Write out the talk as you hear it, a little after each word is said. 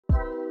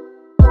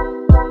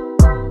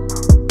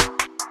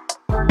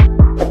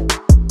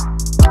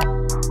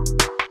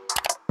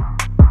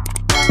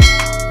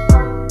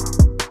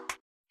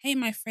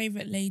my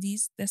favourite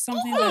ladies. There's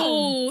something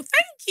Oh,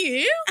 thank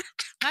you.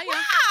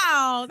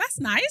 Wow, that's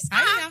nice.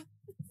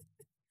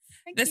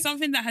 There's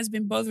something that has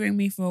been bothering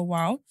me for a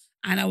while,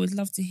 and I would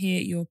love to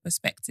hear your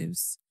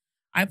perspectives.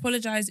 I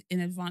apologise in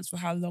advance for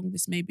how long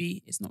this may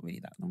be. It's not really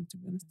that long, to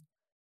be honest.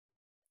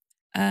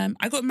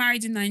 I got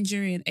married in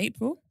Nigeria in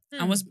April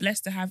and was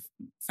blessed to have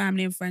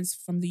family and friends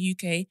from the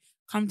UK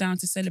come down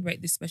to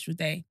celebrate this special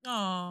day.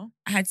 Aww.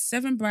 I had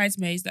 7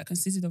 bridesmaids that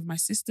consisted of my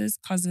sisters,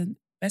 cousin,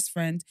 best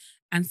friend,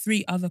 and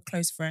 3 other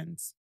close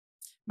friends.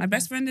 My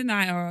best friend and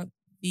I are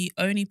the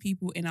only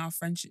people in our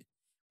friendship.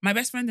 My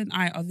best friend and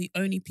I are the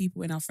only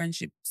people in our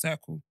friendship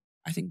circle.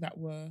 I think that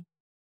were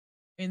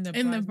in the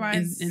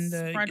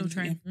bridal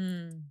train.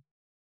 Yeah.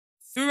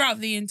 Throughout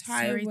the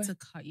entire... Sorry to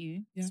cut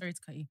you.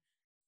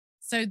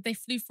 So they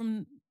flew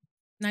from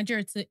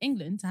Nigeria to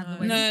England to have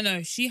the wedding?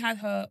 No. She had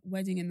her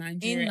wedding in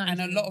Nigeria, and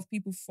a lot of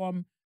people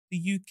from the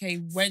UK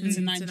went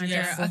to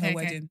Nigeria for her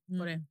wedding.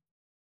 Got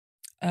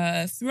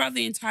it. Throughout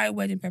the entire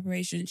wedding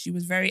preparation, she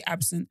was very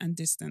absent and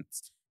distant.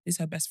 This is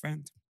her best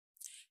friend.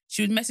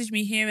 She would message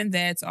me here and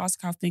there to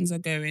ask how things are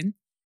going.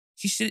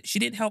 She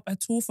didn't help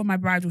at all for my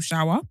bridal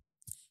shower.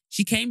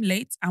 She came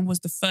late and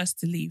was the first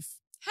to leave.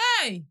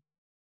 Hey!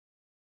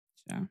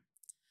 Yeah.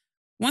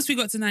 Once we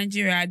got to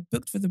Nigeria, I'd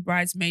booked for the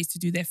bridesmaids to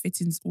do their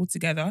fittings all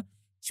together.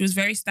 She was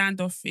very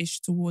standoffish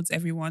towards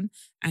everyone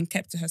and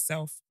kept to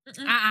herself.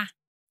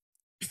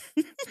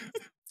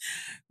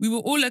 We were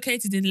all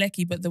located in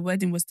Lekki, but the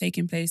wedding was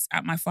taking place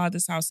at my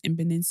father's house in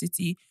Benin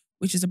City,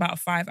 which is about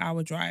a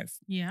 5-hour drive.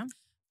 Yeah.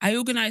 I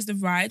organised the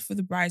ride for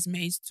the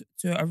bridesmaids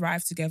to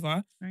arrive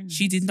together. Nice.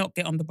 She did not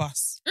get on the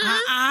bus.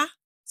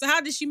 So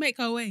how did she make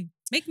her way?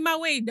 Making my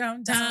way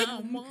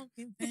downtown.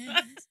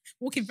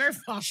 Walking very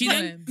fast.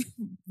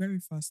 Very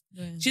fast.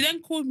 Yeah. She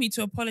then called me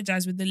to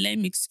apologise with the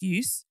lame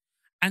excuse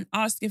and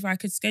asked if I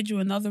could schedule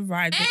another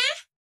ride.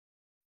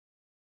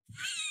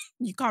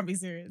 You can't be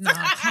serious. No,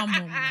 come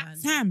on, man.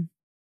 Fam,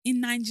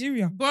 in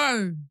Nigeria.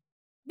 Bro.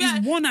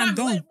 It's one and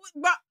done.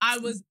 I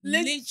was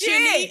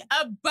literally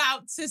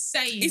about to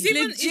say it. It's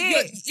even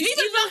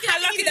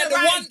lucky that the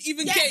one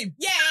even came.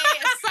 Yeah,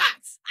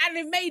 facts. And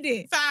it made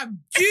it. Fam.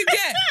 Do you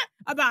get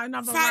about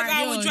another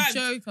 5-hour drive?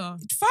 Joker.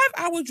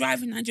 5-hour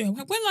drive in Nigeria.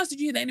 When last did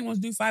you hear that anyone's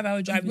doing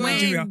 5-hour drive in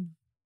Nigeria? And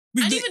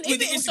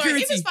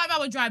if it's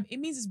 5-hour drive, it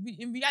means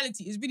in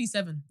reality it's really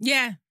 7.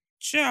 Yeah.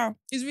 Sure.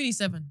 It's really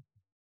 7.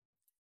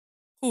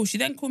 Cool. She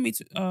then called me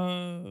to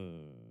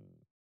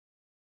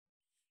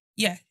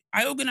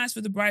I organised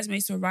for the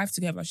bridesmaids to arrive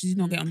together. She did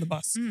not get on the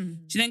bus.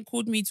 She then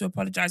called me to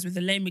apologise with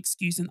a lame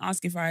excuse and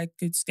ask if I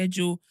could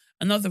schedule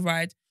another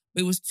ride,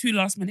 but it was too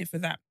last minute for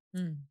that.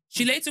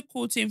 She later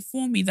called to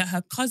inform me that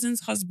her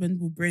cousin's husband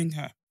will bring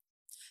her.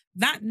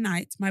 That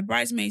night, my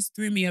bridesmaids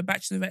threw me a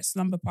bachelorette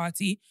slumber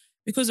party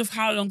because of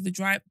how long the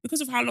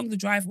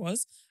drive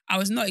was. I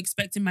was not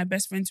expecting my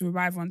best friend to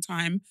arrive on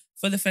time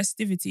for the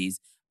festivities,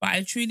 but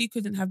I truly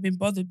couldn't have been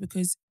bothered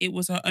because it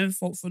was her own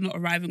fault for not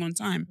arriving on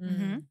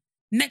time.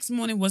 Next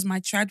morning was my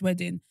trad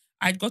wedding.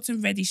 I'd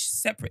gotten ready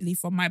separately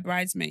from my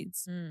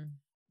bridesmaids.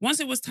 Once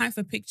it was time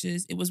for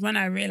pictures, it was when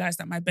I realised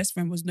that my best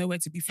friend was nowhere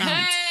to be found.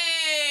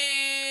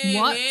 Hey!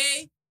 What?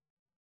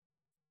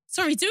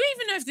 Sorry, do we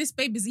even know if this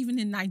babe is even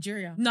in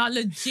Nigeria? No,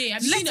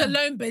 legit. Let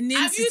alone Benin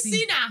Have City. you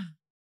seen her?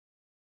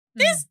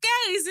 This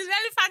girl is in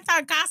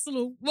Elephant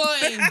Castle. Boy.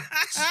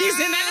 She's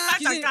in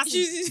Elephant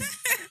Castle.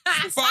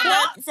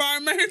 For our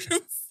American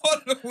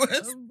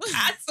followers,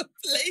 that's a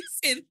place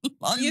in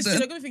London. You're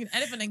still going to think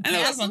Elephant and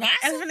Castle?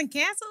 Elephant and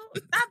Castle?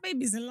 That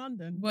baby's in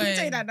London. Let me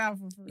take that down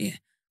for free. Yeah.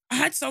 I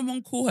had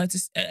someone call her to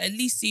at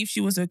least see if she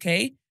was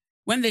okay.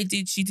 When they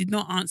did, she did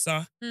not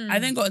answer. I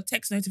then got a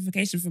text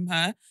notification from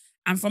her,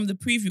 and from the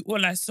preview,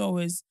 all I saw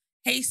was,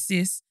 "Hey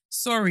sis,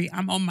 sorry,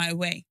 I'm on my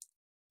way."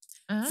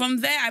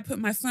 From there, I put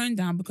my phone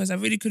down because I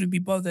really couldn't be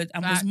bothered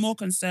and was more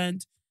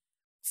concerned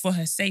for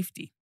her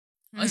safety.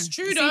 It's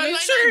true though, like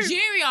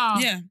Nigeria.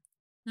 Yeah.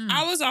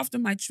 Hours after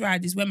my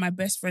trad is when my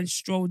best friend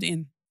strolled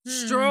in.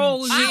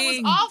 Strolling.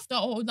 I was after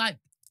or like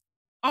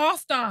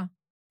after.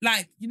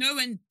 Like, you know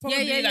when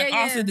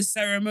after the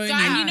ceremony.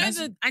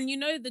 And you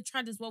know the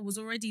trad as well was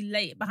already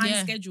late behind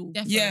schedule.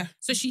 Definitely. Yeah.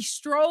 So she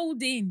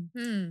strolled in.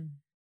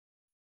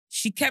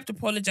 She kept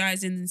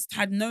apologizing and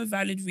had no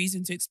valid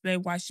reason to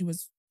explain why she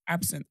was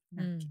absent.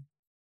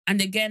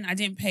 And again, I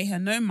didn't pay her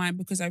no mind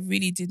because I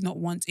really did not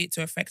want it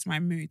to affect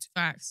my mood.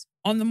 Facts.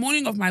 On the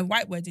morning of my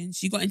white wedding,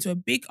 she got into a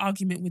big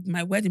argument with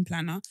my wedding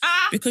planner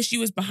because she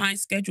was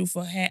behind schedule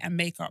for hair and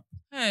makeup.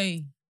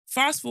 Hey.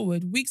 Fast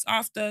forward, weeks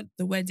after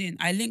the wedding,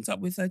 I linked up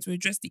with her to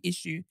address the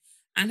issue,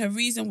 and her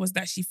reason was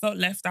that she felt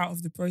left out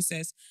of the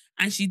process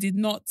and she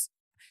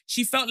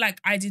felt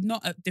like I did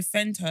not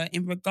defend her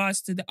in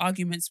regards to the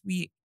arguments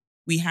we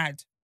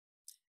had.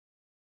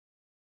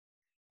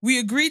 We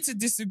agreed to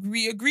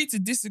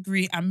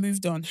disagree and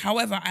moved on.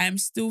 However, I am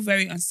still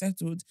very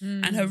unsettled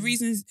and her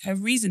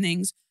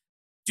reasonings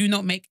do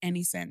not make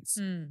any sense.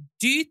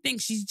 Do you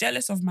think she's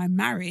jealous of my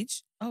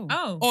marriage?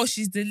 Oh. Or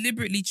she's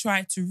deliberately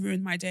tried to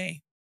ruin my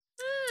day?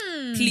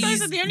 Please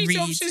Those are the only two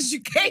read. options you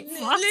gave us.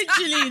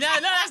 Literally,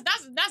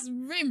 that's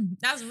rim.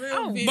 That's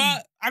real. Vim.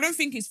 But I don't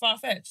think it's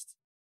far-fetched.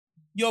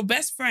 Your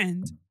best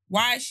friend,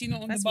 why is she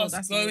not on the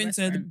bus going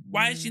to the,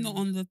 why is she not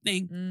on the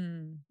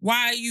thing?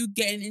 Why are you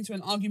getting into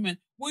an argument?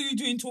 What are you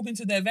doing talking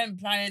to the event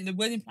planner, the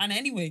wedding planner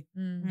anyway?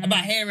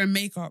 About hair and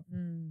makeup.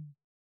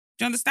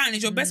 Do you understand?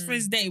 It's your best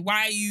friend's day.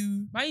 Why are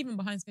you even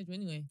behind schedule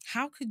anyway?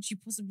 How could you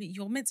possibly?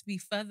 You're meant to be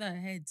further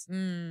ahead.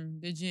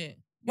 Legit.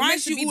 Why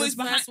is she always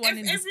behind?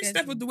 Every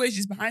step of the way,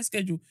 she's behind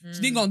schedule. She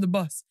didn't go on the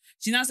bus.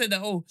 She now said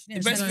that, she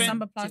didn't attend the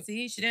summer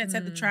party. She didn't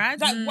attend the track.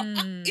 Like,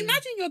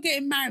 imagine you're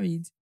getting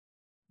married.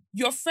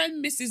 Your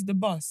friend misses the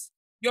bus.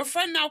 Your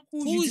friend now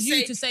calls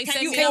you to say,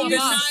 can you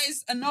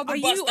organize another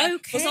bus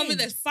for something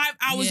that's 5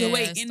 hours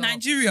away in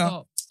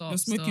Nigeria? You're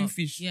smoking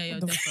fish. Yeah,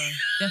 What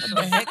defo.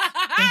 the heck?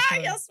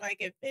 Defo. You're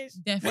smoking fish.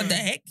 Defo. What the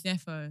heck?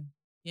 Defo.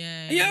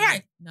 Yeah. Are you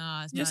alright?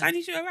 Nah, it's You're mad.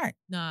 signing you alright?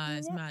 Nah,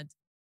 it's mad.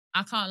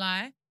 I can't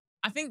lie.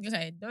 I think,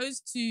 okay, those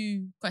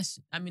two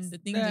questions, I mean, the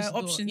things The you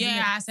thought- options,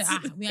 Yeah, innit? I said,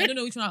 I don't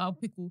know which one I'll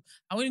pickle.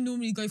 I wouldn't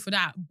normally go for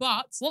that,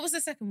 but What was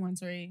the second one?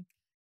 Sorry.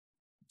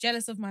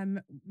 Jealous of my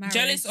marriage.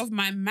 Jealous of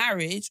my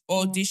marriage,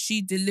 or did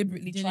she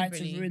deliberately try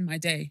to ruin my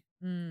day?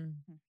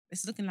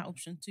 It's looking like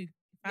option 2.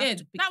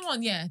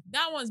 yeah,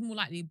 that one's more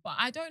likely, but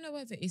I don't know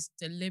whether it's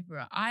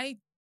deliberate. I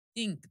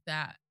think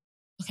that,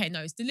 okay,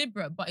 no, it's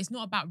deliberate, but it's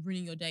not about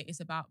ruining your day. It's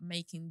about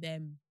making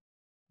them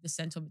the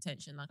center of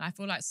attention. Like, I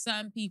feel like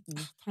certain people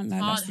Can't lie,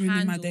 that's ruining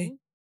handle my day.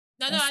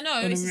 No, That's I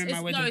know. gonna It's ruin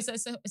my wedding.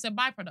 it's a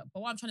byproduct.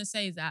 But what I'm trying to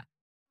say is that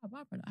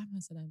byproduct. I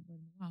haven't said that in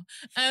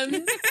a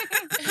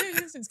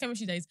while. Since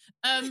chemistry days.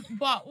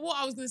 But what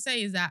I was gonna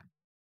say is that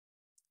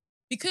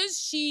because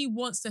she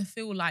wants to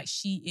feel like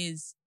she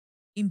is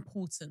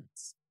important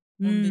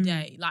on the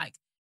day, like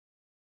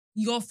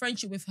your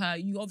friendship with her,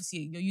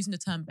 you're using the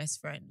term best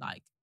friend.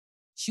 Like,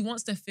 she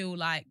wants to feel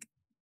like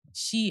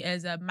she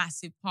is a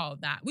massive part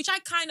of that, which I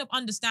kind of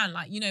understand.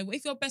 Like,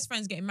 if your best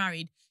friend's getting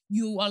married,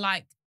 you are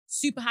like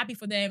super happy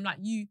for them.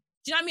 Like, do you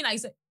know what I mean? Like,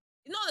 it's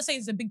not the same.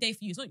 It's a big day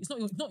for you. It's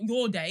not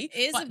your day. It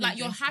is but a big like,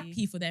 day you're for happy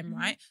you. for them,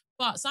 right?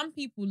 But some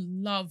people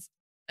love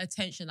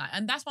attention. Like,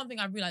 and that's one thing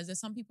I realized. There's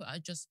some people that are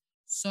just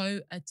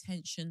so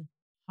attention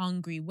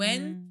hungry.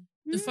 When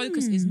the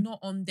focus is not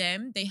on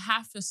them, they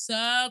have to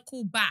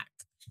circle back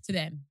to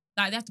them.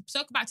 Like, they have to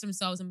circle back to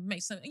themselves and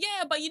make something.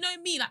 Yeah, but you know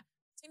me. Like,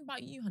 think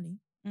about you, honey.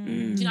 Do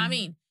you know what I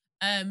mean?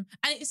 And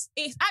it's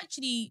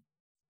actually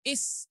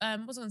what's I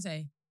gonna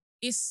say?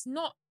 It's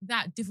not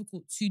that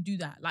difficult to do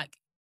that. Like,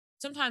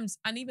 sometimes,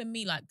 and even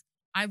me, like,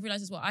 I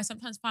realize as well, I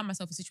sometimes find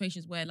myself in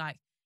situations where, like,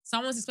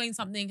 someone's explaining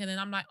something and then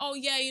I'm like, oh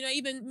yeah,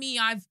 even me,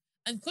 and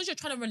because you're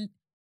trying to,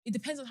 it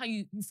depends on how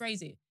you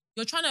phrase it.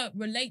 You're trying to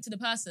relate to the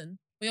person,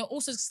 but you're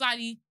also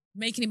slightly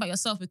making it about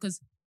yourself because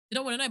they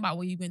don't want to know about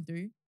what you've been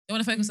through. They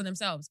want to focus on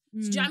themselves. So,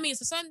 do you know what I mean?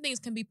 So certain things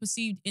can be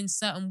perceived in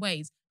certain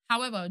ways.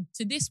 However,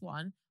 to this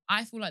one,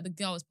 I feel like the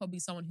girl is probably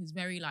someone who's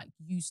very, like,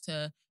 used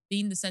to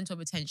being the center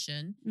of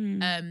attention.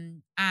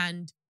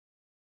 And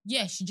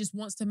yeah, she just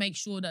wants to make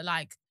sure that,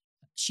 like,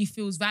 she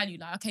feels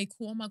valued. Like, okay,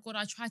 cool. Oh my God,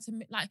 I try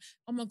to, like,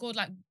 oh my God,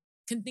 like,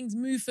 can things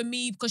move for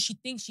me? Because she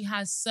thinks she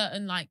has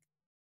certain, like,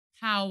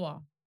 power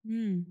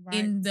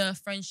in the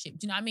friendship.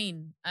 Do you know what I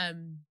mean?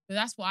 But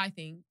that's what I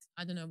think.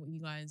 I don't know what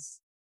you guys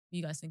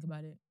think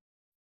about it.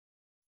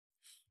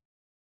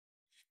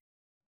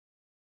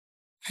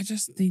 I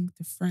just think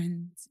the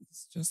friend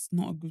is just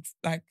not a good,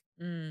 like,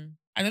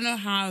 I don't know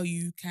how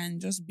you can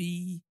just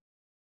be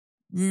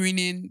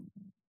ruining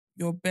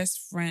your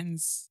best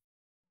friend's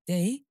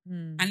day.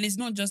 And it's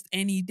not just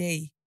any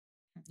day.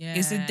 Yeah,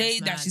 it's a day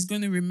it's that mad. she's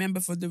going to remember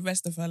for the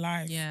rest of her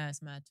life. Yeah,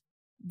 it's mad.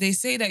 They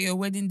say that your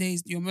wedding day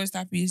is your most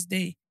happiest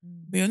day,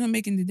 but you're not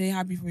making the day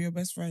happy for your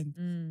best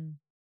friend.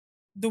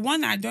 The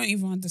one I don't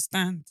even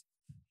understand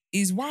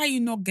is why are you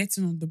not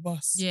getting on the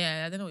bus?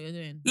 Yeah, I don't know what you're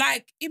doing.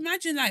 Like,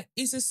 imagine, like,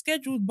 it's a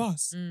scheduled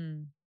bus.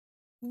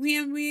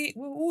 We're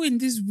all in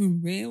this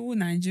room. We're all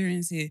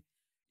Nigerians here.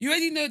 You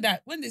already know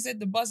that when they said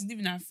the bus is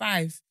leaving at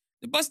 5,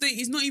 the bus day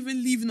is not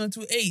even leaving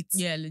until 8.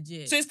 Yeah,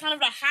 legit. So it's kind of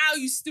like, how are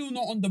you still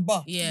not on the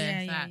bus?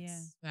 Yeah,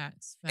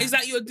 facts. It's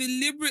like you're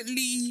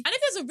deliberately... And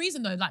if there's a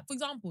reason though, like, for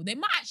example, they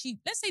might actually,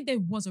 let's say there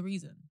was a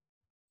reason.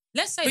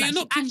 Let's say, But like,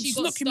 you're not, she actually she's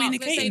got not stuck.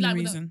 communicating Let's say, the like,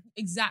 reason.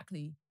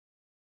 Exactly.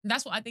 And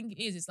that's what I think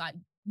it is. It's like,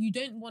 you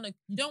don't want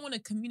to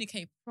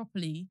communicate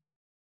properly,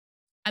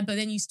 but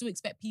then you still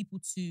expect people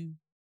to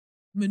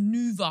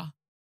maneuver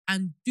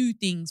and do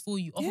things for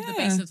you off of the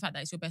basis of the fact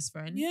that it's your best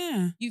friend.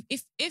 Yeah.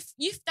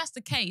 If that's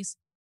the case,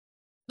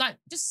 like,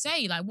 just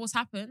say, like, what's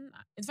happened.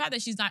 The fact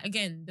that she's like,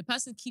 again, the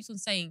person keeps on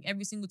saying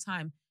every single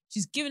time,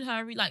 she's giving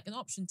her, like, an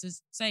option to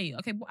say,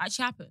 okay, what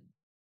actually happened?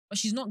 But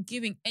she's not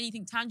giving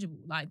anything tangible.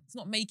 Like, it's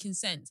not making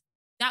sense.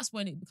 That's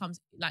when it becomes,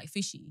 like,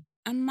 fishy.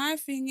 And my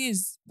thing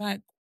is,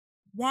 like,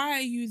 why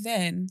are you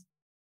then...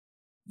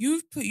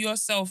 You've put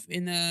yourself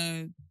in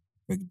a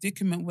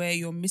predicament where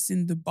you're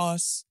missing the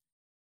bus,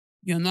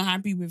 you're not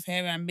happy with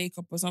hair and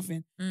makeup or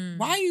something.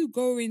 Why you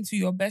go into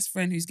your best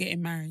friend who's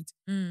getting married?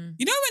 You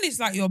know when it's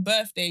like your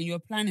birthday and you're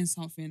planning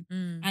something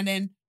and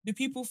then the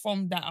people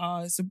from that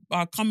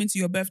are coming to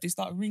your birthday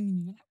start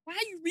ringing you. Like, why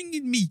are you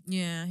ringing me?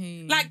 Yeah.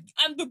 Hey. Like,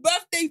 I'm the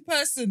birthday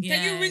person.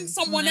 Can you ring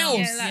someone else?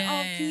 Yeah, like,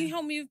 oh, can you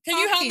help me with Can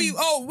you help me?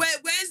 parking? Oh,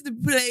 where's the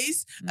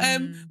place?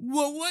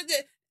 What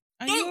the...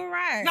 Are you all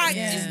right? Like,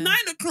 it's 9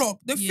 o'clock.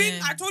 The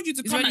thing I told you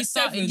to come at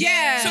 7.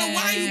 Yeah. So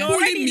why are you You're calling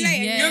already me?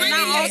 late. Yeah. You're already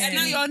Now late, and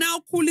now you're now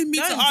calling me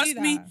to Don't ask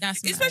do me. that.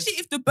 That's Especially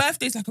if the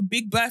birthday is like a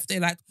big birthday.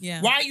 Like,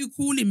 why are you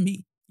calling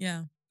me?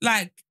 Yeah.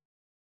 Like,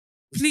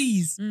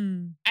 please.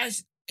 Mm.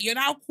 You're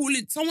now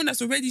calling someone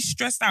that's already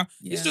stressed out.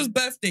 Yeah. It's just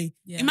birthday.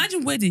 Yeah.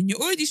 Imagine wedding. You're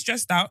already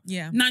stressed out.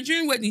 Yeah.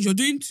 Nigerian weddings, you're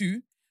doing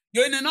 2.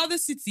 You're in another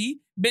city,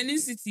 Benin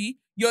City.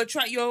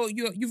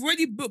 You've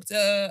already booked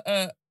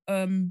a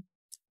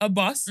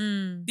bus.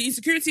 Mm. The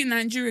insecurity in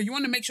Nigeria, you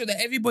want to make sure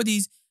that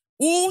everybody's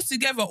all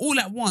together, all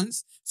at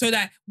once, so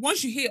that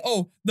once you hear,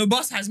 oh, the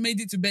bus has made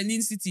it to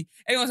Benin City,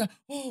 everyone's like,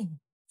 oh,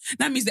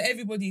 that means that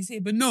everybody is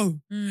here. But no,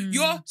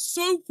 your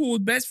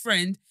so-called best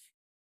friend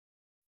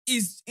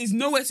is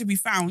nowhere to be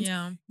found.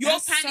 Yeah. You're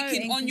That's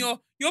panicking so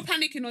you're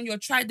panicking on your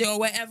tri-day or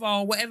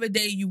whatever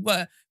day you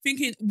were,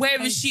 thinking, where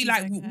is she? she's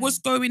Like, okay. what's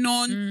going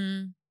on?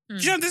 Mm.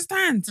 Do you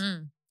understand?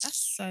 Mm.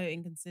 That's so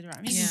inconsiderate.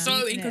 I mean, It's Yeah. so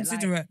isn't it?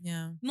 inconsiderate.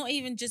 Yeah. Like, not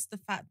even just the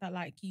fact that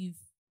like you've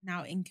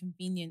now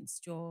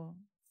inconvenienced your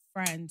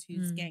friend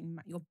who's getting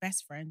your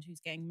best friend who's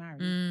getting married,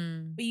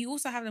 Mm. but you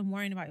also have them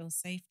worrying about your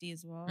safety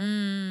as well.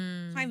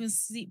 Mm. Can't even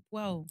sleep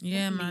well.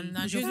 Yeah, properly, man.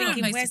 because you're Nigeria's not a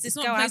thinking, place- where's it's this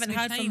not a girl? I place haven't to be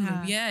heard from playing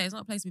her. with. Yeah, it's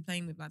not a place to be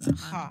playing with like that, man.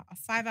 Ha, a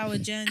 5-hour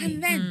journey.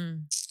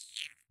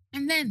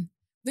 And then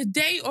the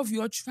day of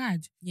your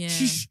trad, Yeah.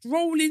 she's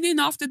strolling in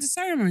after the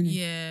ceremony.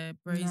 Yeah,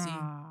 crazy.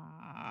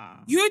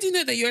 Nah. You already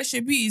know that your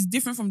SHB is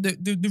different from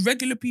the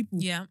regular people.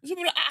 Yeah. So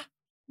people are like,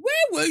 where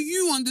were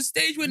you on the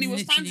stage when it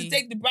was time to Literally.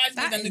 take the bridesmaids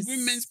That and the is-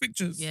 groommen's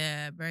pictures?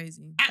 Yeah,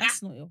 crazy.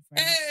 That's not your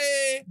friend.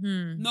 Hey,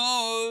 Hmm.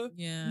 no.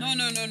 Yeah.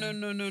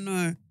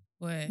 No.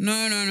 Wait.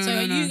 No. So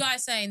are no. you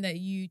guys saying that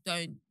you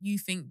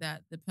think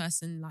that the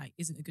person like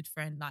isn't a good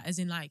friend? Like as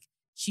in like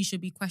she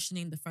should be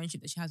questioning the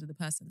friendship that she has with the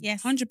person?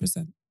 Yes.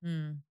 100%.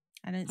 Mm.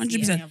 I don't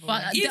 100%. see any other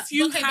But way. If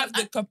you okay, have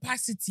but the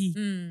capacity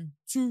Mm.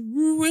 to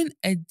ruin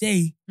a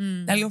day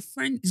Mm. that your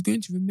friend is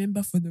going to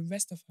remember for the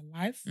rest of her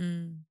life,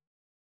 Mm.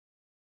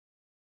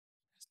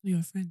 that's not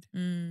your friend.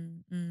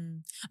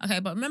 Okay,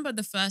 but remember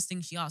the first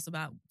thing she asked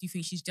about, do you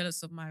think she's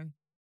jealous of my...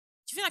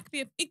 Do you think that could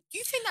be do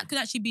you think that could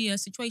actually be a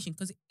situation?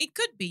 Because it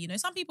could be, you know,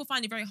 some people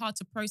find it very hard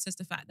to process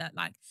the fact that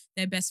like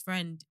their best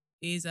friend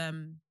is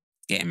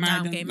Getting now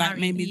married and getting like married.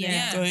 maybe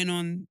Yeah. they're going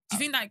on. Do you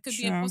think that could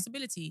be a Sure.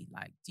 possibility?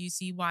 Like, do you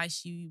see why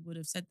she would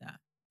have said that?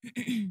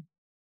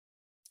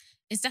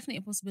 It's definitely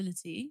a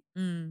possibility.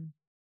 Mm.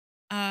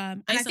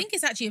 And I think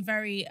it's actually a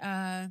very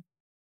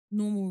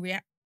normal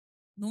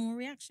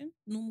reaction,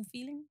 normal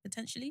feeling,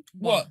 potentially.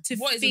 What? To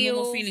What is a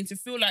normal feel- feeling? To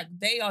feel like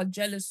they are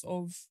jealous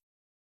of...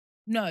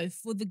 No,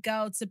 for the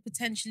girl to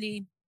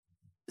potentially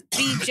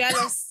be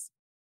jealous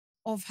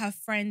of her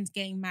friend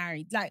getting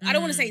married. Like, I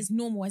don't want to say it's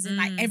normal as in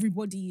like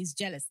everybody is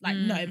jealous. Like,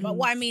 no. But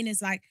what I mean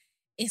is like,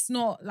 it's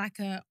not like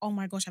a, oh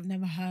my gosh, I've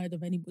never heard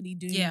of anybody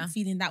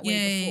feeling that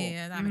way before.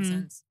 Yeah, that makes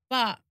sense.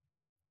 But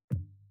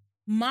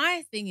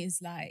my thing is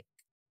like,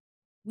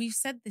 we've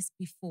said this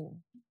before.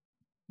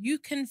 You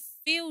can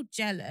feel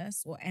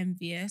jealous or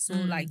envious or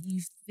like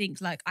you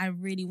think like, I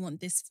really want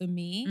this for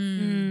me.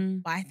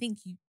 Mm. But I think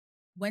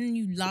when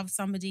you love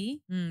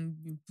somebody, Put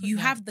you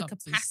that have the up to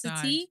the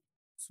capacity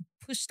to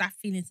push that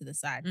feeling to the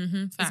side.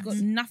 It's Facts. got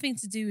nothing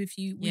to do with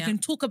you. We Yeah. can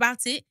talk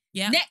about it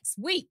Yeah. next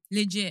week.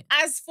 Legit.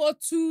 As for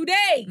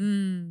today,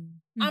 Mm.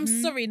 I'm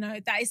sorry, no,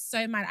 that is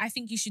so mad. I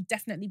think you should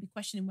definitely be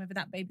questioning whether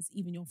that babe is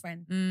even your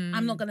friend.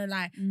 I'm not gonna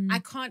lie.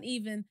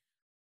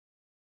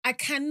 I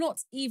cannot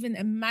even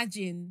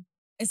imagine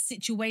a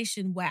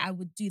situation where I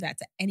would do that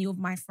to any of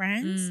my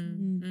friends.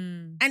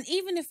 And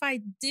even if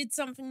I did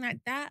something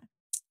like that,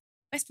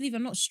 best believe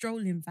I'm not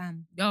strolling,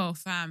 fam. Oh,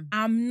 fam.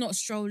 I'm not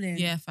strolling.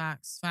 Yeah,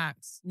 facts.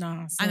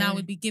 Nah. And I sorry.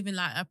 would be given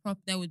like a prop.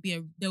 There would be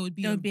a There would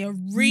be a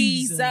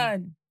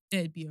reason.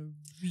 There'd be a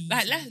reason.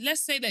 Like,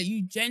 let's say that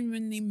you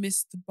genuinely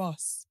missed the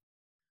bus.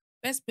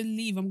 Best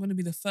believe I'm going to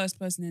be the first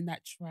person in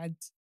that trad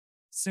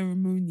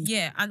ceremony.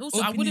 Yeah, and also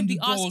I Opening wouldn't the be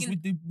doors asking.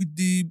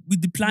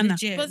 with the planner.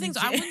 Legit, But the things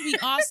I legit. wouldn't be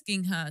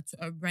asking her to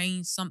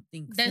arrange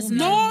something. There's for me.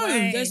 no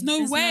way. There's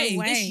no way.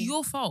 It's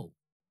your fault.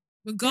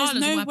 Regardless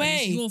There's of no what happens,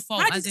 way. it's your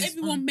fault. How as does it's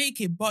everyone on- make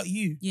it but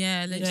you?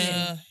 Yeah, legit.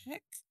 The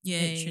heck? Yeah,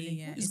 Literally,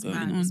 yeah. what is It's going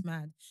mad. on? It's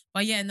mad.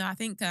 But yeah, no, I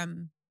think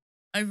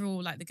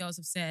overall, like the girls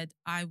have said,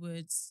 I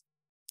would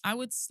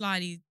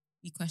slightly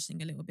be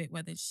questioning a little bit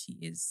whether she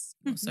is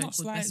your Not so-called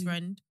best slightly.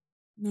 friend.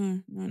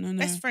 No.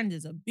 Best friend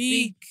is a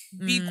Be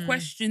Mm.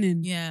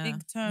 questioning. Yeah.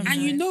 big term.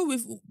 And you right? know,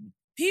 with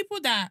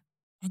people that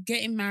are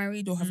getting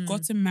married or have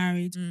gotten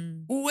married,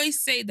 always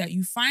say that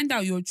you find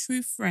out your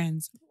true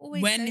friends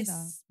Always when say it's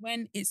that.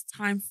 when it's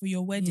time for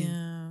your wedding.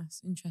 Yeah,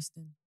 it's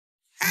interesting.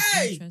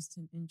 Hey!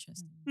 Interesting.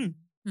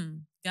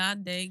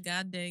 God day.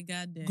 God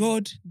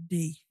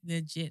day.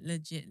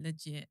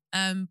 Legit.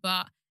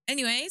 But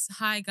anyways,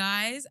 hi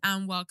guys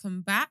and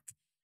welcome back.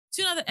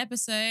 to another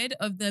episode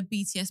of the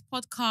BTS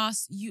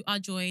Podcast. You are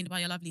joined by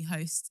your lovely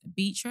host,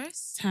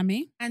 Beatrice.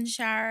 Tammy. And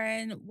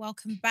Sharon.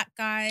 Welcome back,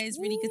 guys.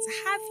 Really good to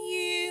have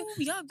you.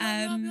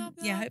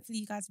 Yeah, hopefully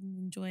you guys have been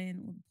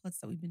enjoying all the pods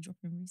that we've been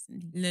dropping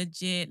recently.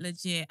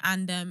 Legit.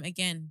 And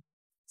again,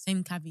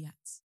 same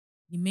caveats.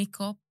 The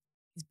makeup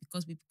is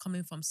because we're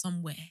coming from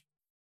somewhere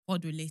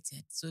pod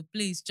related. So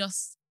please,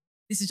 this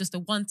is just a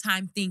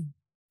one-time thing.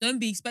 Don't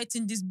be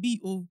expecting this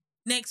beat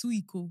next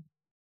week.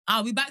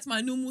 I'll be back to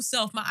my normal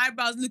self. My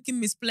eyebrows looking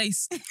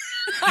misplaced. Be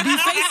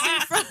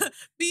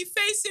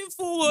facing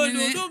forward.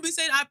 Or don't be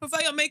saying, I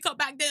prefer your makeup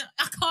back then.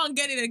 I can't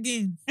get it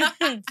again.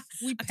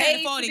 We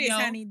paid for this,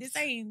 honey. This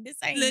ain't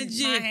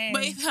legit.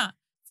 But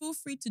feel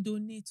free to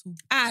donate.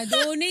 I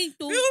donate.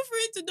 Feel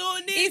free to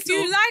donate. If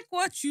you like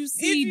what you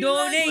see,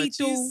 donate.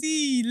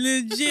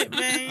 Legit,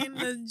 man.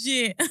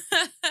 Legit.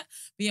 But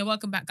yeah,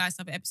 welcome back, guys,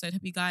 to another episode.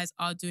 Hope you guys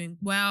are doing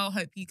well.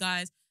 Hope you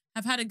guys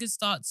have had a good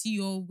start to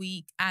your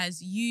week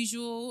as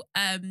usual.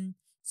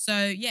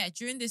 So yeah,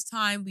 during this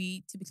time,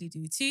 we typically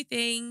do two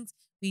things.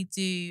 We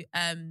do,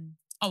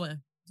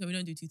 so we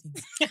don't do two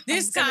things.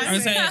 This time,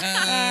 we've done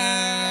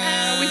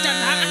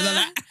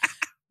that.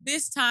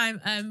 This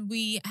time,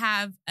 we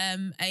have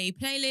a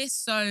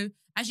playlist. So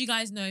as you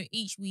guys know,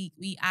 each week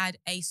we add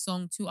a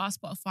song to our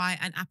Spotify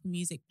and Apple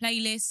Music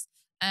playlist.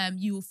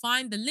 You will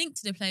find the link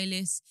to the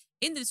playlist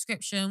in the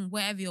description,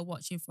 wherever you're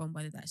watching from,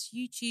 whether that's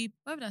YouTube,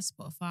 whether that's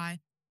Spotify,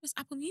 just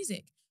Apple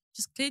Music.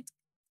 Just click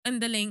on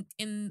the link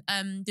in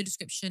the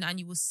description and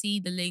you will see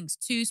the links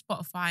to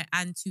Spotify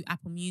and to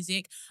Apple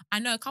Music. I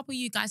know a couple of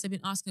you guys have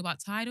been asking about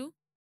Tidal.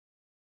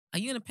 Are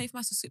you going to pay for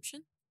my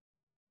subscription?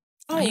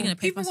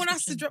 People want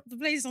us to drop the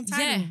playlist on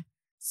Tidal. Yeah.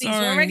 See,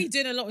 we're already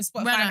doing a lot with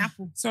Spotify and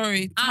Apple.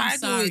 Sorry. I'm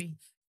Tidal. sorry.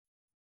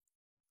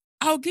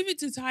 I'll give it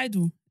to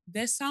Tidal.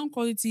 Their sound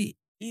quality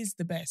is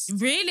the best.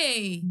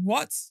 Really?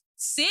 What?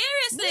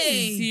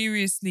 Seriously?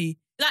 Seriously.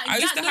 Like, I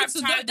used to have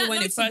Tidal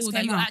when it first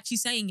came you're out. actually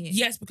saying it.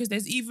 Yes, because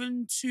there's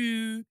even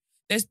two.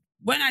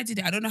 When I did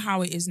it, I don't know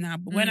how it is now,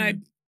 but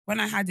when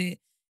I had it,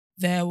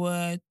 there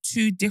were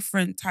two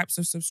different types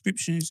of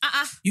subscriptions.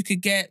 You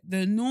could get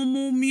the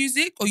normal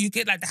music or you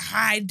get like the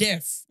high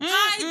def.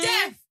 High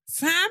def.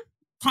 Fam,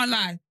 can't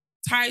lie.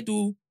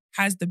 Tidal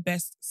has the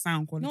best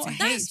sound quality.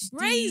 That's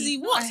crazy.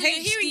 What? So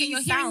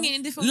you're hearing it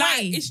in different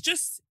ways.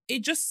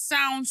 It just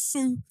sounds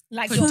so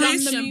like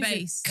production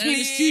based. Clear, in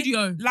the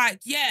studio. Like,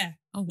 yeah.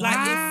 Oh, wow.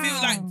 Like it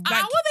feels like what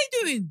are they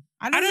doing?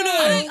 I don't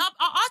know.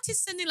 Are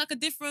artists sending like a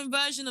different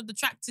version of the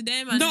track to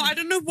them? And no, I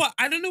don't know what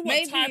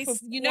maybe type of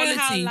you quality.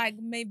 know how like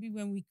maybe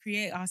when we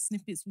create our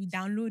snippets, we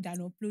download and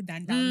upload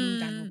and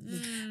download and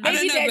upload. I don't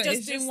Maybe know, they're but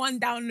just doing one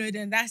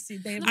download and that's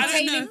it. They're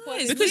I don't know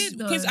It's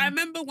because I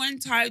remember when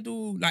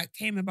Tidal like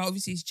came about.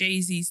 Obviously, it's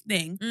Jay-Z's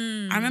thing.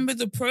 I remember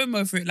the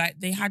promo for it. Like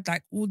they had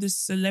like all the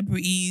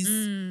celebrities.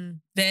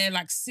 They're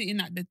like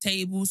sitting at the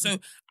table. So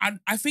I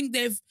think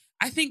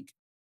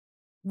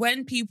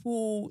when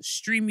people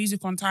stream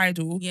music on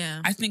Tidal,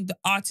 I think the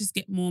artists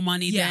get more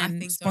money than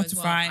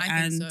Spotify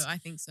and I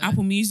think so.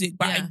 Apple Music.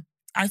 But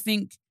I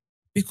think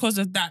because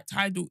of that,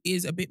 Tidal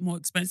is a bit more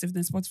expensive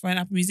than Spotify and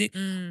Apple Music.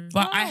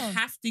 But I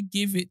have to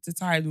give it to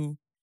Tidal.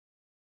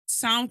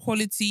 Sound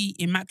quality,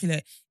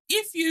 immaculate.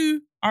 If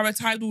you are a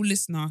Tidal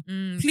listener,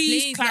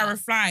 please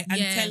clarify and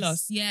tell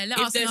us let if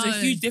us there's know. a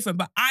huge difference.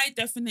 But I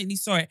definitely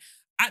saw it.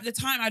 At the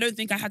time, I don't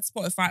think I had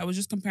Spotify. I was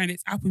just comparing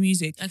it to Apple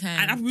Music. Okay.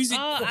 And Apple Music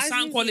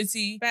sound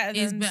quality is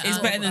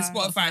better than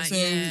Spotify. So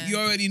you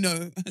already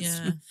know.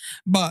 Yeah.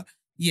 But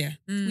yeah.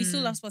 We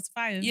still love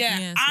Spotify.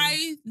 Yeah.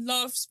 I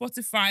love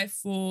Spotify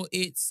for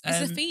its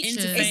the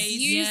features.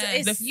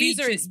 interface. It's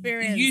user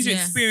experience. User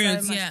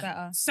experience. So much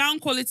better.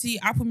 Sound quality,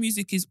 Apple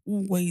Music is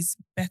always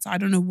better. I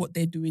don't know what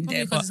they're doing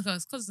there. Because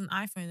it's an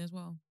iPhone as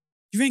well.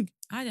 You think?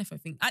 I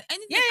definitely think.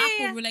 Anything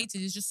Apple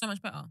related is just so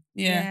much better.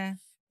 Yeah.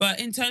 But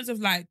in terms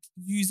of like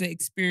user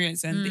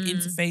experience and the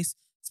interface,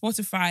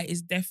 Spotify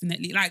is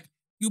definitely like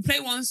you play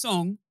one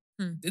song,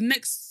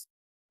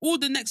 all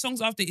the next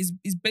songs after is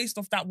based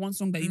off that one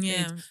song that you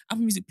played.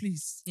 Apple Music,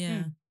 please.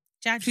 Yeah.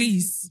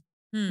 Please.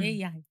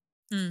 Yeah.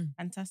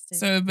 Fantastic.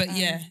 So, but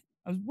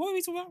what are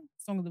we talking about?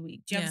 Song of the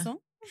week. Do you have a song?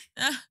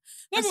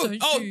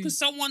 Because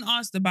someone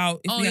asked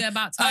about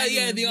about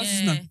Tidal. The answer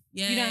is no.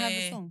 You don't have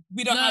a song.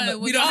 We don't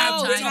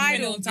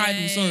have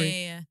Tidal.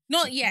 Sorry. Yeah.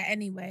 Not yet,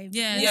 anyway.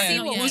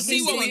 We'll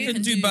see what we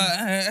can do.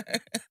 But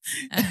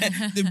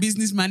the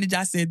business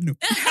manager said no.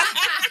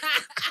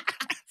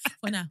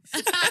 For now.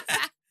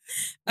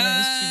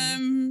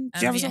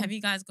 Have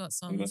you guys got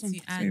songs to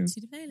add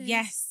to the playlist?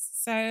 Yes.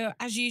 So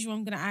as usual,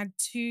 I'm going to add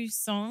two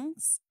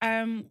songs.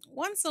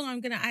 One song I'm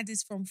going to add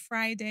is from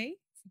Friday.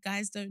 If you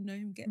guys don't know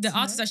him, the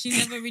artist that she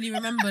never really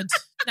remembered.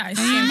 That is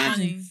so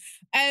funny.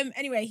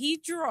 Anyway, he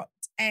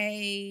dropped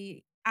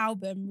a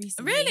album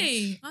recently.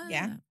 Really?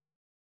 Yeah.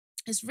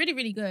 It's really,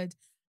 really good.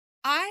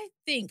 I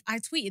think I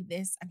tweeted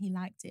this and he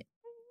liked it.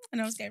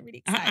 And I was getting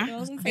really excited. I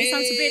was going to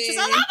FaceTime to Beatrice.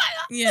 I was like, oh my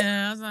God.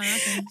 Yeah, I was like,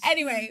 okay.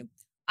 Anyway,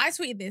 I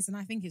tweeted this and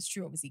I think it's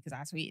true, obviously, because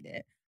I tweeted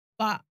it.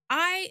 But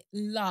I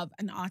love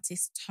an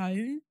artist's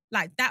tone.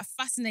 Like, that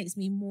fascinates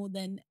me more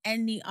than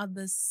any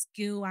other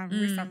skill and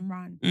riff and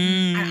run.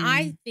 And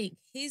I think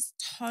his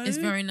tone It's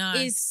very nice.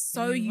 is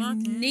so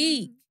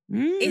unique.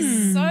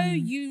 It's so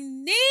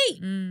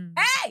unique.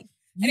 Hey!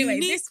 Anyway,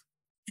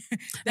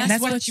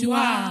 that's what you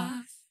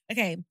are.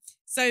 Okay,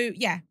 so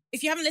yeah,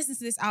 if you haven't listened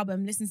to this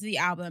album, listen to the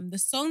album. The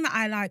song that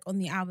I like on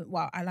the album,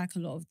 well, I like a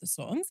lot of the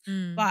songs,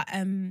 but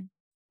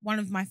one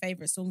of my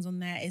favorite songs on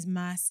there is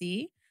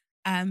Mercy,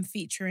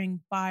 featuring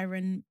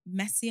Byron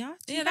Messiah.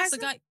 Yeah, that's the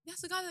guy.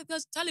 That's the guy that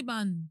does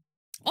Taliban.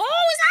 Oh,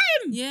 is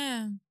that him?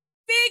 Yeah,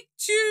 big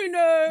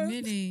tuner.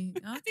 really.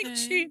 Big Okay.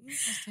 tune.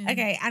 Interesting.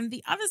 Okay, and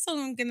the other song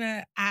I'm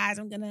gonna add,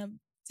 I'm gonna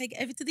take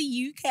it over to the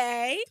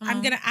UK. Come I'm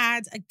on. gonna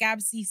add a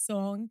Gabsy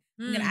song.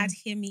 I'm gonna add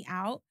Hear Me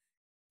Out.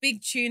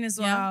 Big tune as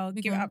Yeah, well.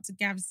 big Give one. it up to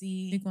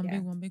Gabsy. Big one, Yeah.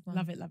 big one, big one.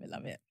 Love it, love it,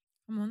 love it.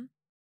 Come on.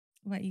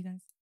 What about you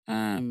guys?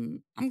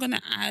 I'm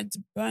gonna add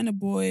Burna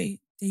Boy,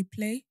 They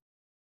Play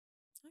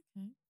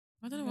Okay.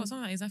 I don't know what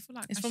song that is. I feel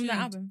like It's I from the should.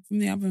 album. from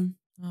the album.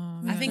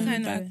 Oh, I think I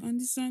know Back it. on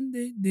the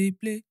Sunday, they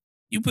play.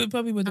 You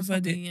probably would have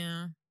heard it.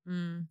 Yeah.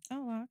 Mm.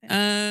 Oh, wow.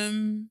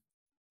 Okay.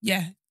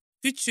 Yeah,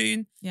 good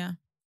tune. Yeah.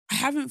 I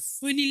haven't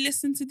fully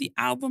listened to the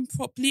album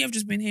properly. I've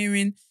just been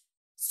hearing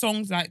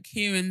songs like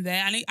here and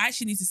there. And I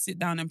actually need to sit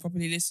down and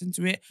properly listen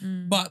to it.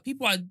 Mm. But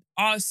people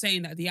are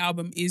saying that the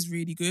album is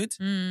really good.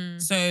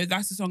 Mm. So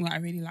that's the song that I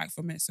really like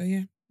from it. So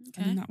yeah, I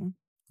Okay. think that one.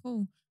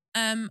 Cool.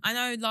 I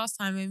know last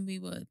time when we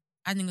were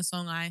adding a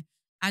song, I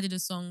added a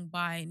song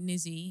by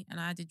Nizzy and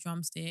I added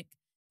Drumstick.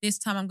 This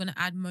time I'm gonna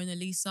add Mona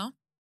Lisa.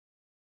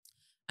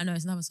 I know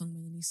it's another song,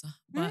 Mona Lisa,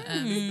 but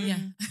yeah,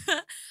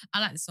 I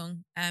like the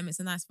song. It's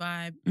a nice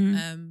vibe.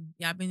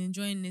 Yeah, I've been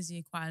enjoying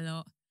Nizzy quite a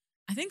lot.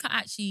 I think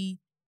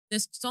the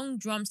song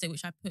Drumstick,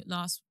 which I put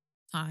last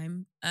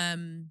time,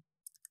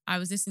 I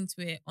was listening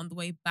to it on the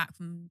way back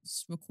from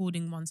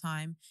recording one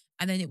time,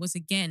 and then it was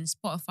again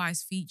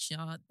Spotify's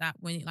feature that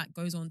when it like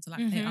goes on to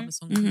like play other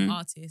songs from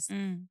artists,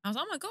 I was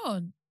like, oh my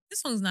god, this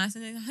song's nice.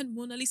 And then I heard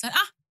Mona Lisa.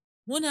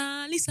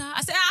 Mona Lisa.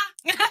 I said,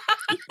 this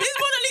is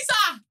Mona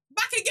Lisa.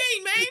 Back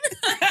again,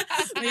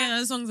 man. But yeah,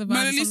 the song's about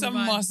Mona Lisa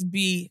must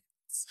be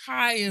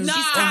tired Nah,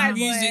 of tired,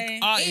 music boy.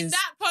 artists. in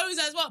that pose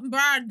as what,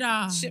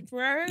 brother. Ship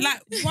Road.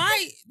 Like,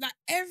 why? Like,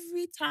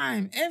 every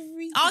time,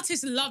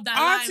 Artists love that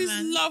artists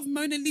line, man. love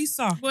Mona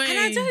Lisa. Boy. And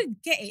I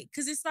don't get it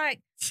because it's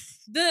like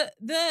the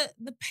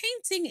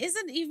painting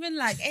isn't even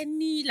like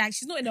any, like,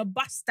 she's not in a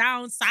bust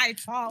down side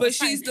part. But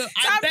she's the. I'm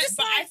I bet, just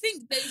but like, I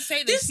think they say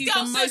that This she's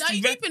girl the said, most are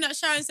you keeping that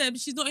Sharon said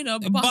she's not in a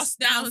bust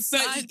down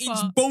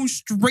 30-inch bone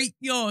straight.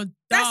 Yo,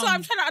 that's what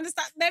I'm trying to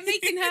understand. They're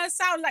making her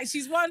sound like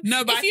she's one.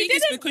 No, but If I you think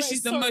it's didn't- because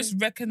she's the sorry. most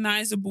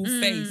recognizable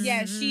face.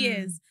 Yeah, she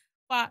is.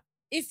 But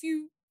if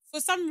you, for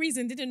some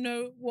reason, didn't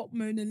know what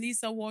Mona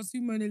Lisa was,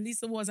 who Mona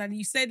Lisa was, and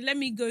you said, let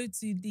me go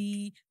to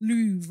the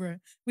Louvre,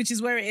 which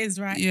is where it is,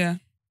 right? Yeah.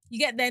 You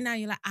get there now,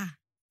 you're like,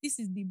 this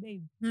is the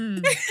babe.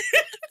 That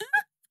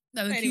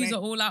the Anyway. queues are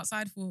all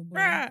outside for, boy.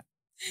 Bruh.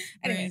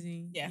 Anyway,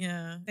 Crazy.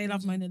 yeah. They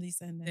love Mona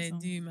Lisa in their They song.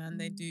 do, man.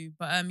 They do.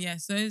 But yeah,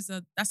 so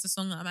that's the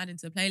song that I'm adding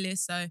to the playlist.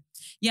 So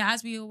yeah,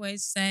 as we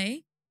always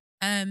say,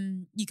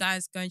 you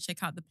guys go and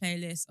check out the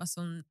playlist. Us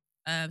on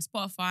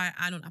Spotify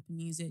and on Apple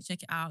Music.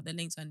 Check it out. The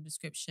links are in the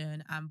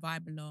description and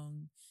vibe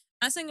along.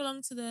 And sing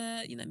along to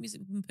the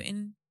music we've been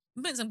putting.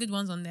 I'm putting some good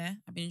ones on there.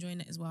 I've been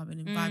enjoying it as well. I've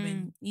been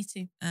vibing. Me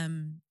too.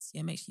 So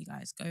yeah, make sure you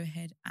guys go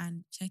ahead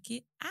and check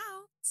it out.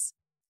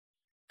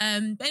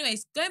 But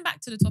anyways, going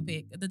back to the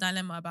topic, the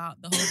dilemma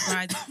about the whole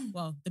bride,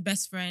 well, the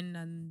best friend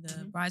and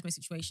the bridesmaid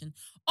situation.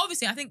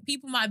 Obviously, I think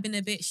people might have been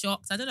a bit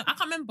shocked. I don't know. I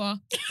can't remember.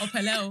 Oh,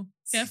 Peleo.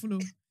 Careful.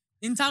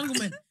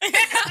 Entanglement.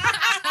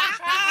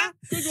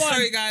 Good one.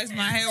 Sorry, guys.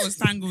 My hair was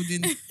tangled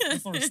in the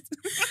forest.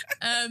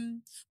 But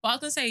I was going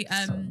to say,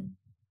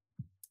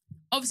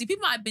 obviously,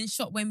 people might have been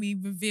shocked when we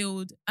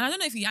revealed, and I don't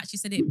know if you actually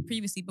said it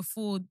previously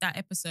before that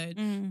episode,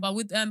 but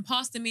with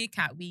Pastor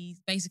Meerkat, we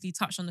basically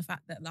touched on the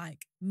fact that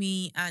like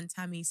me and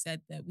Tammy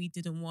said that we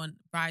didn't want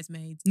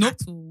bridesmaids Nope.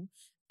 at all.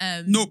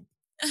 Nope.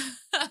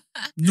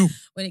 No.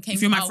 When it came If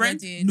to you're my our friend,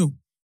 wedding. no.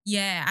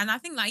 Yeah, and I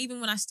think like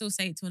even when I still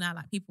say it till now,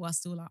 like people are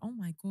still like, oh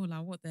my God,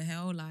 like what the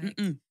hell? Like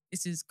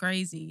this is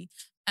crazy.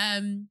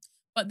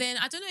 But then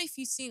I don't know if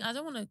you've seen, I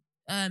don't want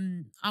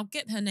to, I'll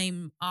get her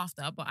name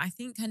after, but I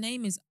think her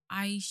name is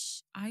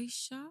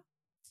Aisha.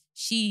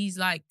 She's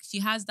like, she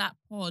has that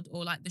pod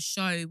or like the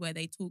show where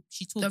they talk,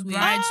 she talks The with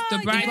bride's the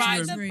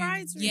room.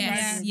 bride's room.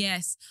 Yes, Yeah.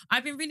 yes.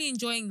 I've been really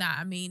enjoying that.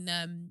 I mean,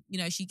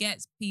 she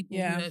gets people,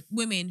 Yeah.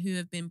 women who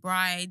have been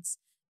brides,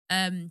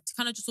 to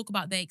kind of just talk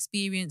about their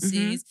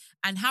experiences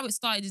and how it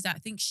started. Is that I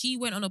think she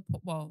went on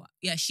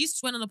she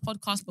went on a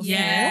podcast before,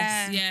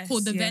 Yes.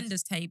 called The yes.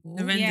 Vendors Table.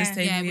 The vendors Yeah.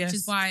 table, Yeah, yes. which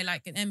is why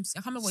like an MC.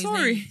 I can't remember what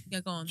Sorry. his name. Yeah,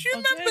 go on. Do you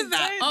remember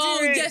that? Oh,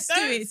 do it. yes, do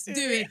Don't it. do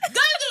Do it. it. Gotta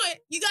do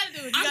it. You gotta do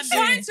it. You I'm gotta do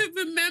trying it. to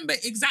remember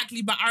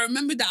exactly, but I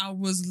remember that I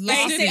was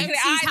Basically, laughing.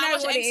 I How know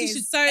much what it MC is.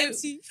 should So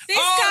MC? this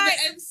guy,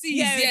 the MCs,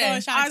 Yeah, yeah. go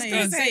on, shout I out was to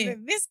going you. to Say say it.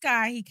 that this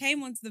guy, he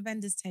came onto the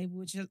vendors table,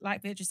 which,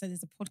 like Beatrice said,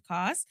 is a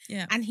podcast.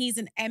 Yeah. And he's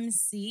an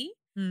MC.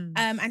 Mm.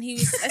 And he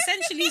was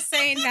essentially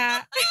saying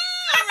that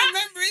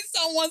answering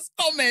someone's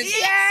comment.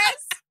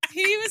 Yes.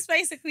 He was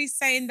basically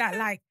saying that,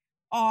 like,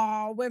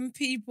 when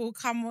people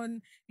come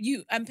on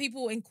you and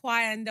people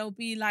inquire and they'll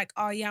be like,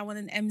 oh yeah, I want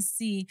an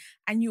MC,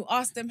 and you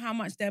ask them how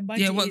much their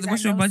budget is,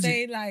 what's your and they'll budget?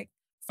 say like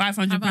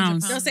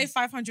 £500. they'll say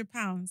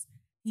 £500.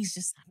 He's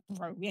just like,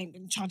 bro, we ain't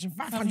been charging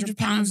 £500 in the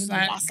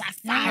like, last like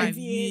 5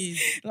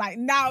 years. Like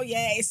now,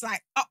 yeah, it's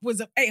like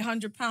upwards of £800,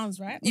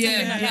 right? Or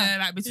something like that.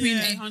 Like between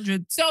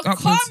 800. So upwards.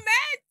 comments.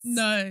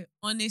 No,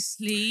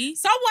 honestly.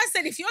 Someone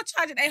said if you're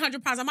charging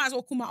 £800, I might as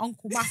well call my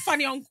uncle, my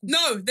funny uncle.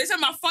 No, they said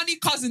my funny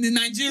cousin in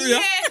Nigeria.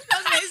 Yeah,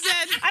 that's what they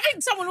said. I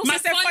think someone also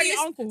said funny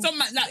uncle.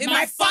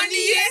 My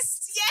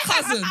funniest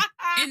cousin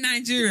in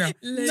Nigeria.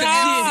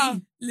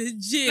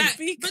 Legit. Like,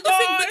 but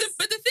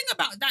the thing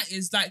about that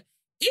is, like,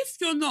 if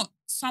you're not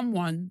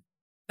someone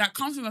that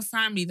comes from a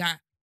family that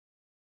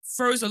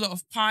throws a lot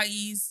of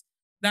parties,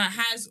 that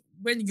has,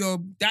 when your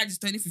dad is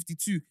turning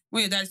 52,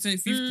 when your dad is turning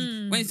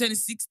 50, when he's turning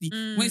 60,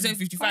 when he's turning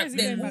 55,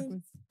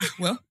 then,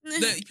 well,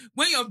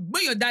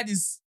 when your dad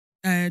is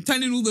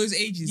turning all those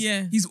ages,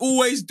 he's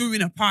always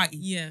doing a party.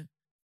 Yeah.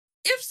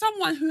 If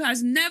someone who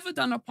has never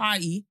done a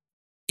party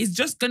is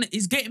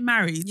getting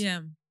married,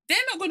 they're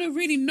not going to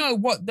really know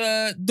what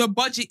the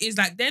budget is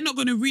like. They're not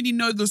going to really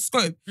know the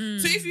scope. So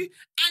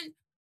and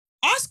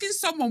asking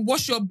someone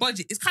what's your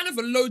budget is kind of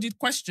a loaded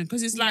question,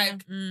 because it's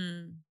like,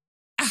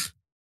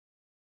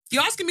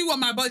 you're asking me what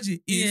my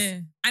budget is. Yeah.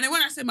 And then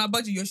when I say my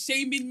budget, you're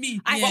shaming me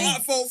for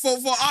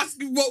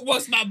asking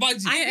what's my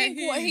budget.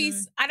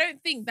 I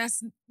don't think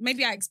that's,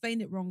 maybe I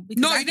explained it wrong.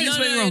 Because you didn't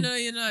explain it wrong. No.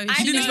 You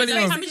didn't explain it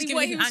wrong. I'm just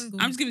giving an angle.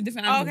 I'm just giving a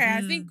different angle. Okay,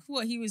 I think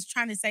what he was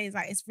trying to say is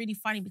like, it's really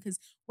funny because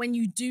when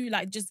you do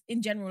like, just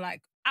in general,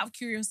 like out of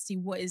curiosity,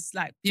 what is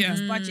like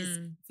people's budgets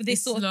for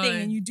this sort of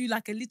thing, and you do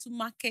like a little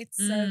market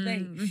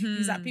survey.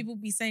 It's like people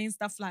be saying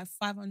stuff like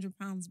 £500,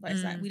 but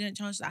it's like we don't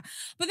charge that.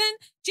 But then,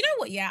 do you know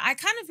what? Yeah, I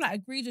kind of like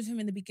agreed with him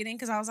in the beginning,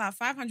 because I was like,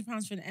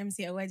 £500 for an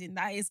MC at a wedding,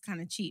 that is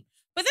kind of cheap.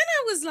 But then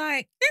I was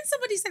like, then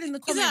somebody said in the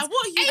comments, like,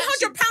 what are you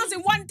 £800 in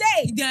one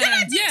day. Yeah. Then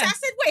I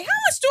said, wait, how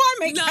much do I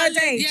make per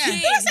day? Yeah.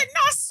 Then I said,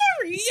 nah,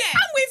 sorry. Yeah.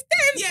 I'm with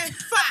them. Yeah,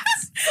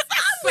 facts.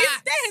 I'm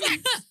with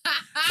them.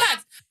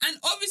 Facts. And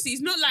obviously,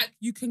 it's not like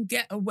you can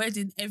get a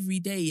wedding every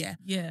day,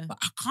 Yeah. But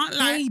I can't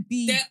lie.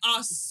 There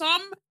are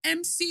some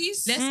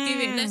MCs. Let's give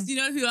it. Let's, you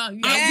know who are.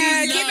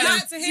 Yeah, give it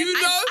up to him.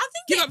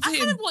 You know, I can't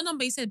remember what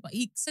number he said, but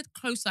he said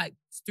close like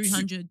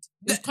 300. It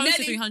was close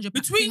to 300.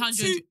 Between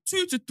 200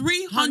 to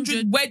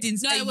 300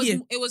 weddings a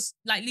year. It was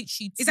like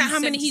literally. Is that how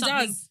many he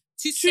does?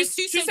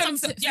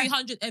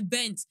 300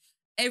 events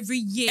every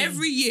year.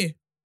 Every year.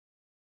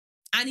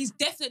 And he's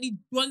definitely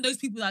one of those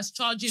people that's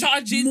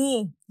charging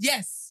more.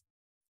 Yes.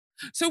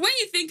 So when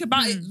you think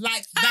about it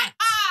like that,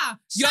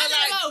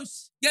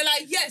 you're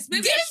like, yes,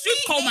 maybe I should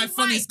call my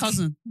funniest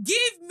cousin. Give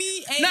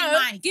me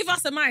a mic. Give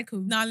us a mic.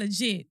 Nah,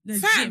 legit,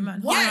 Fam,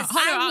 man. yes,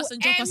 Holler us and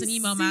drop us an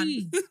email,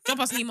 man. Drop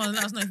us an email and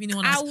let us know if you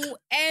want us. I will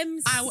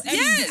MC. I will MC.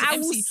 Yes, I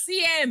will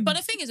CM. But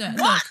the thing is,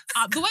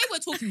 look, the way we're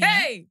talking,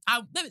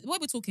 the way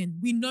we're talking,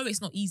 we know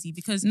it's not easy,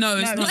 because it's not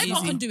everyone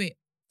easy. can do it.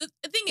 The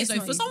thing is,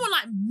 though, for someone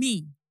like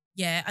me,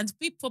 and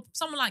for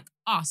someone like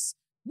us,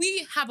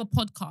 we have a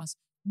podcast.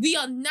 We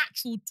are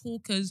natural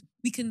talkers.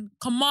 We can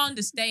command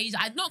a stage.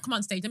 Not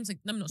command stage. Let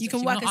me not. You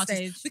can work a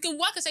stage. We can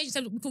work a stage.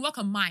 We can work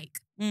a mic.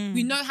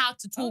 We know how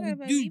to talk. Okay,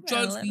 we do baby,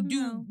 jokes. We do.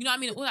 know. You know what I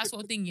mean? All that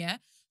sort of thing. Yeah.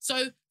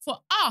 So for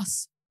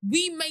us,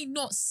 we may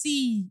not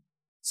see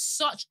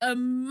such a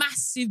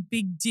massive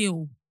big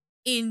deal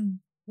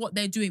in what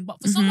they're doing,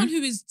 but for someone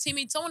who is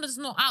timid, someone that's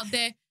not out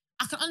there,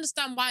 I can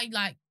understand why.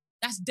 Like,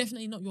 that's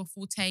definitely not your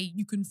forte.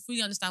 You can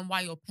fully understand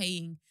why you're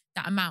paying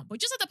that amount. But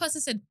just like the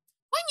person said,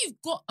 when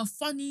you've got a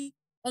funny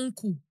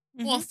uncle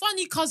or a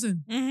funny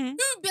cousin who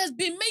has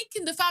been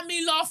making the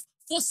family laugh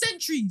for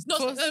centuries. Not,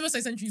 I won't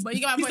say centuries, but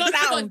you get my point.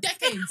 For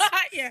decades.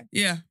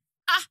 Yeah.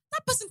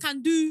 That person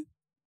can do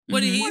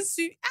what it is.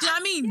 Do you know what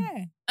I mean?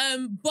 Yeah.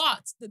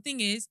 But the thing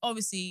is,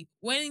 obviously,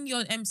 when you're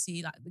an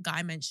MC, like the guy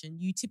I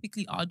mentioned, you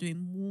typically are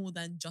doing more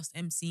than just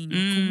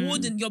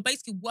MCing. You're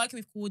basically working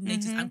with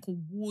coordinators and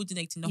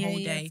coordinating the whole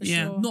day.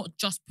 Sure. Not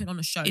just putting on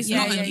a show. It's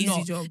not an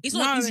easy job. It's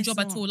not an easy job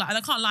at all. Like, and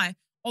I can't lie.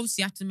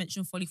 Obviously, I have to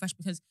mention Folly Fresh,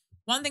 because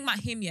one thing about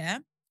him,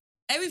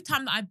 every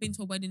time that I've been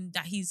to a wedding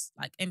that he's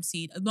like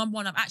MC'd, number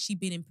one, I've actually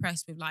been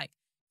impressed with, like,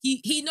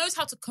 he knows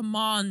how to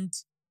command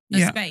a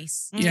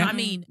space. You know what I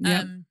mean?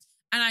 And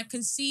I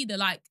can see that,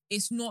 like,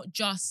 it's not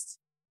just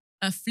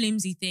a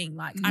flimsy thing.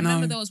 Like, I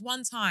remember there was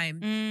one time,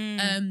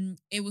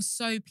 it was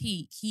so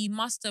peak. He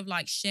must have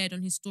like shared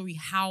on his story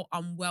how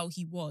unwell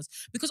he was.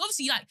 Because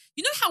obviously, like,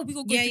 you know how we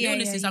go through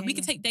illnesses, like we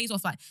can take days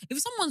off. Like, if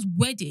it's someone's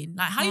wedding,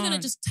 like, how are you gonna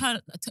just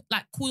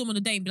call them on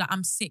the day and be like,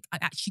 I'm sick, I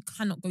actually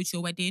cannot go to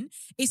your wedding?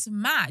 It's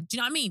mad. Do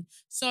you know what I mean?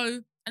 So,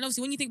 and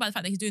obviously when you think about the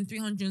fact that he's doing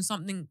 300 and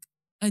something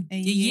a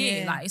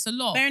year, like, it's a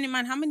lot. Bearing in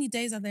mind, how many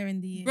days are there in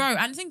the year? Bro,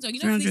 and the thing though, you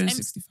know,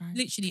 365.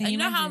 Literally, and you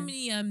know how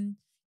many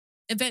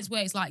events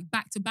where it's like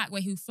back to back,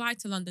 where he'll fly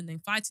to London, then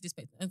fly to this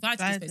place, and fly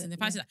to this place, and then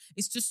fly to that.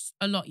 It's just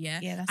a lot, Yeah,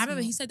 that's I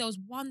remember he said there was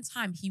one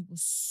time he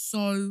was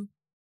so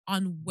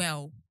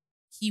unwell.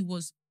 He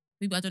was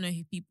People, I don't know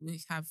if people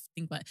have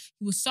think, but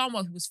he was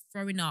someone who was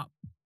throwing up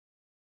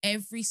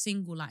every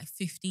single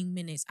 15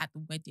 minutes at the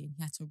wedding.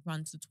 He had to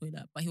run to the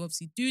toilet, but he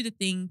obviously do the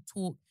thing,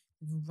 talk,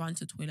 and he'll run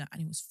to the toilet,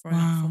 and he was throwing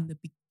up from the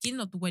beginning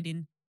of the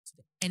wedding to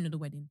the end of the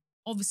wedding.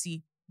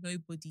 Obviously,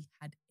 nobody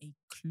had a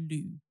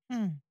clue.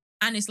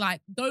 And it's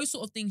like those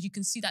sort of things, you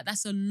can see that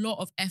that's a lot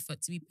of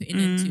effort to be putting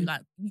into.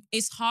 Like,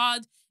 it's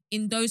hard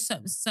in those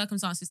certain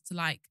circumstances to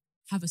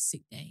have a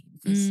sick day,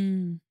 because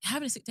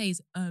having a sick day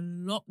is a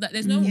lot. Like,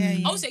 there's no.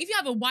 I would say if you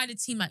have a wider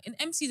team, like an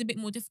MC is a bit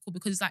more difficult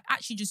because it's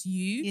actually just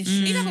you. If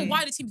you have a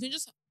wider team, you can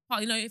just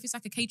if it's a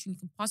catering, you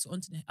can pass it on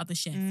to the other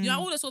chef.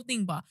 All that sort of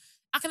thing. But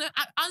I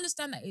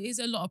understand that it is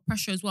a lot of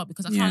pressure as well,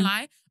 because I can't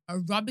lie, a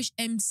rubbish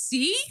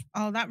MC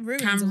that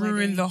can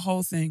ruin the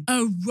whole thing.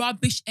 A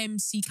rubbish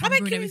MC can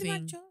ruin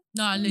everything.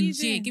 No,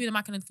 legit. Give me the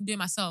mic and I can do it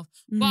myself.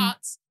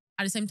 But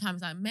at the same time,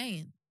 it's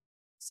man,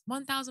 it's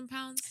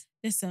 £1,000.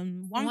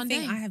 Listen, one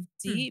thing I have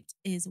deeped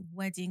is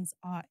weddings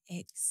are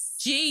expensive.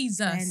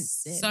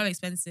 Jesus. So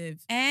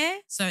expensive.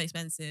 So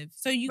expensive.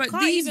 So you but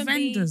can't these even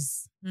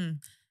vendors.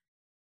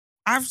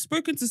 I've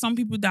spoken to some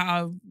people that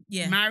are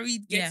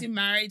married, getting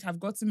married, have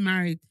gotten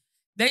married.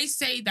 They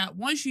say that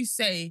once you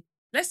say,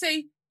 let's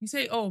say you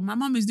say, oh, my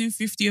mom is doing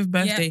 50th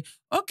birthday.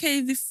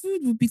 Okay, the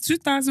food will be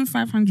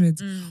 2,500.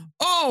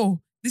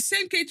 Oh, the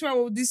same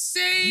caterer, the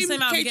same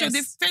caterer,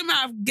 the same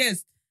amount of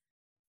guests.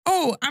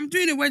 Oh, I'm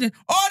doing a wedding.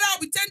 Oh, that'll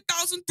be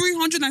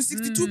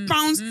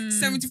 £10,362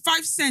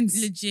 75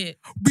 cents. Legit.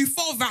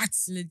 Before that.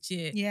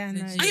 Legit. Yeah, no.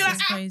 Legit. And you're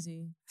it's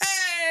crazy.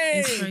 Hey!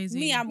 It's crazy.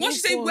 Me, I'm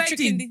Once you all say for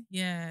tricking wedding,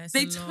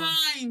 they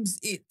times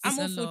it. I'm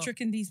all for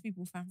tricking these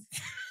people, fam.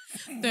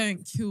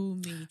 Don't kill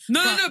me.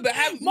 No, but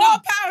more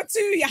power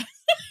to ya.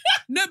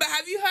 No, but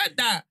have you heard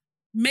that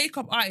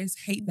makeup artists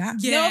hate that?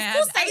 Yeah, no, of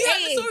course have you they heard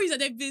hate the stories that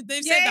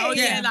they've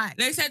said that?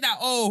 They said that,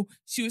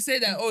 she would say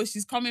that,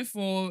 she's coming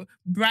for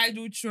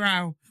bridal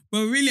trial.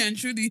 But really and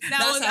truly,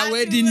 that's our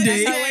wedding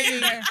day.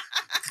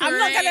 I'm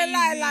not gonna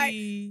lie, do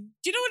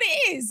you know what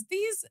it is?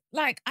 These,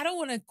 I don't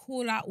want to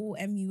call out all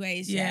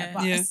MUAs,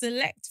 but a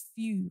select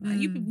few.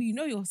 You people, you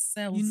know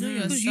yourself.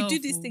 Because you do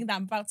this thing that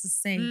I'm about to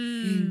say.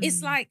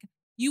 It's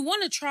you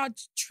want to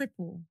charge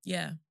triple.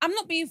 Yeah. I'm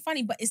not being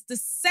funny, but it's the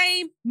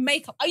same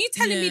makeup. Are you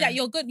telling me that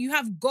you're good? You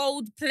have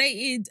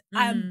gold-plated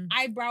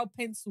eyebrow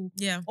pencil.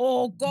 Yeah.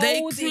 Or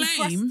gold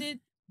encrusted.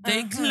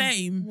 They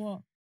claim.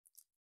 What?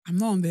 I'm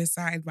not on their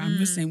side, but I'm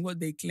just saying what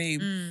they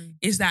claim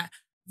is that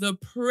the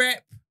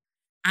prep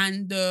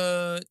and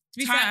the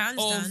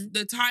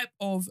type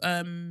of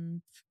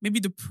maybe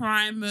the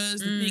primers,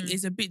 the thing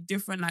is a bit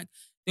different.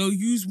 They'll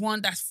use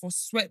one that's for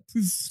sweat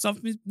proof,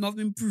 something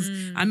nothing proof,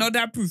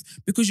 another proof,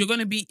 because you're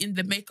gonna be in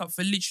the makeup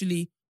for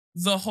literally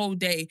the whole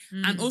day.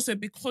 And also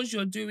because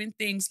you're doing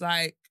things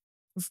like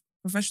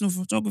professional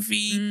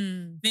photography,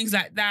 things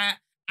like that.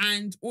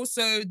 And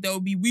also they'll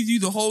be with you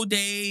the whole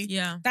day.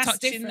 Yeah, that's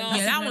different.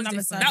 That one's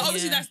different. That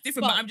obviously that's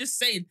different, but I'm just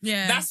saying,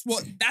 that's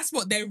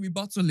what their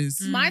rebuttal is.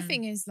 My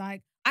thing is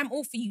I'm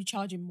all for you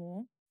charging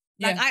more.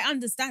 I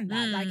understand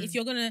that.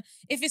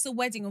 If it's a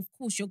wedding, of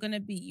course you're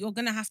gonna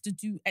have to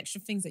do extra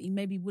things that you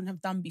maybe wouldn't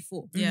have done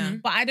before. Yeah.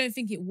 But I don't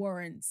think it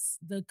warrants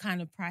the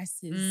kind of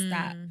prices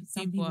that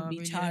some people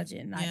be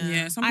charging.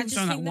 Some people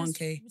charge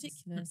 1K.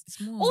 Ridiculous.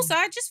 Also,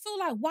 I just feel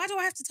why do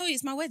I have to tell you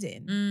it's my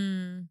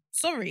wedding?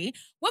 Sorry.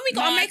 When we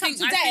got our makeup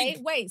today,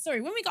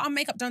 when we got our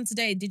makeup done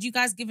today, did you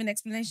guys give an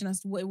explanation as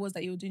to what it was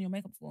that you were doing your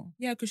makeup for?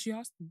 Yeah, because she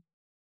asked me.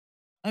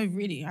 Oh,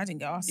 really? I didn't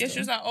get asked. Yeah, she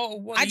was like,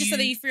 what I just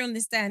said, are you free on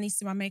this day? I need to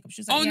do my makeup.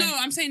 She was like, no,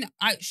 I'm saying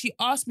she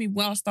asked me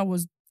whilst I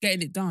was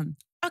getting it done.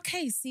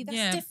 Okay, see,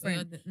 that's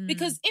different.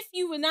 Because if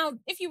you were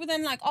then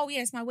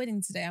it's my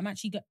wedding today, I'm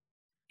actually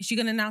is she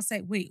gonna now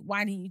say, wait,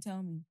 why didn't you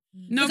tell me?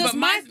 No, because but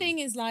my thing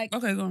is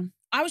okay, go on.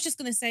 I was just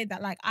gonna say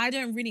that I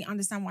don't really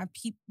understand why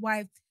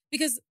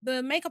because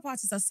the makeup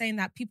artists are saying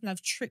that people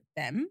have tricked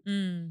them,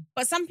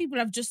 but some people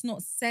have just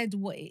not said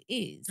what it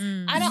is.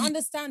 I don't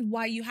understand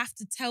why you have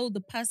to tell the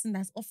person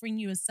that's offering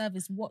you a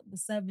service what the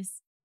service.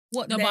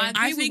 But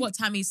I agree with what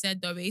Tammy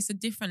said though. It's a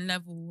different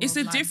level. It's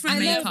a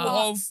different level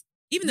of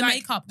even the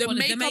makeup. The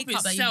makeup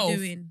itself that you're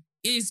doing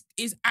is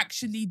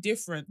actually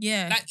different.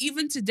 Yeah.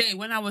 Even today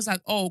when I was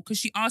like, because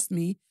she asked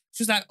me,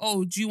 she was like,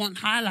 do you want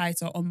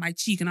highlighter on my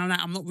cheek? And I'm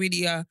like, I'm not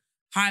really a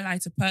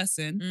highlighter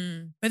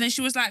person. But then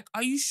she was like,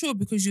 are you sure?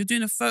 Because you're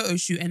doing a photo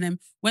shoot and then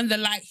when the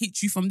light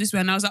hits you from this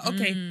way, and I was like,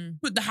 okay,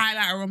 put the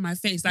highlighter on my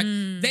face.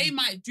 They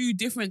might do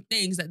different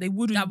things that they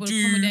wouldn't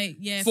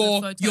do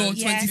for your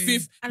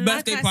 25th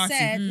birthday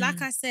party.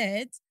 Like I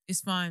said,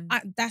 it's fine.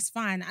 That's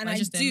fine. And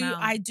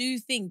I do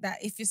think that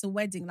if it's a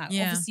wedding,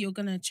 obviously you're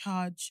gonna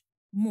charge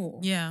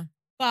more. Yeah.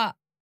 But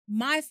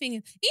my thing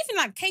is,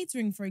 even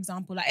catering, for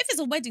example, if it's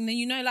a wedding,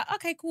 then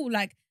okay, cool,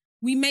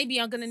 we maybe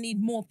are going to need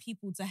more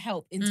people to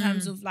help in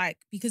terms of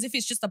because if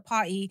it's just a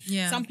party,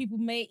 some people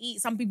may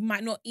eat, some people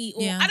might not eat,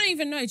 or I don't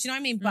even know, do you know what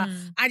I mean? But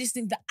I just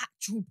think the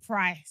actual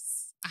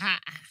price.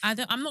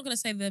 I'm not going to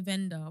say the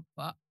vendor,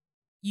 but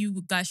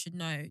you guys should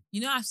know.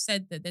 I've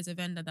said that there's a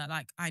vendor that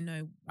I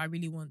know I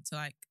really want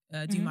to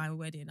do my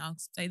wedding. I'll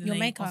say the Your name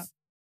makeup.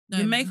 No,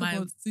 The makeup my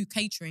or- food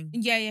catering.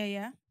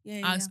 Yeah.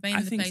 I'll explain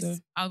I the think place. so.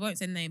 I won't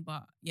say the name,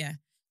 but yeah.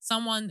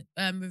 Someone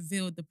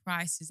revealed the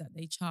prices that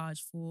they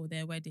charged for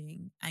their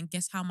wedding, and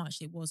guess how much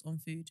it was on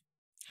food?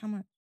 How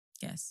much?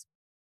 Guess.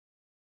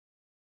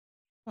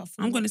 What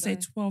for I'm going to what say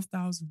though?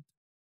 12,000.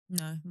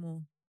 No,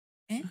 more.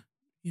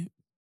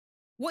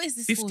 What is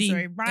this 15. for?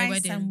 Sorry, rice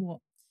wedding. and what?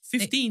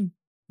 15.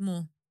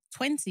 More.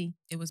 20.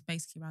 It was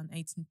basically around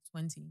 18 to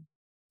 20.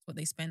 That's what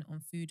they spent on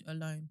food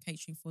alone,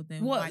 catering for their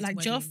What? wife's Like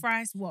wedding. jollof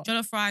rice? What?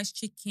 Jollof rice,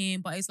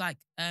 chicken, but it's like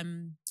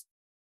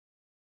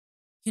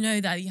you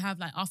know that you have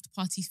like after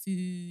party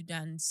food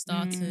and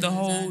starters. The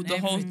whole and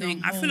thing.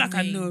 everything, I feel like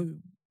I thing. know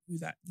who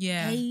that.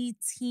 Yeah.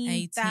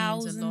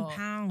 18,000 on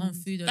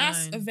pounds. food alone.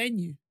 That's a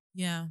venue.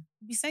 Yeah.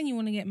 You're saying you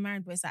want to get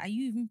married, but it's like, are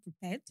you even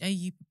prepared? Are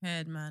you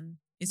prepared, man?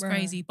 It's Bruh.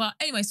 crazy. But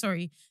anyway,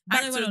 sorry.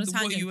 Back I know to we're on a what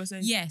tangent. you were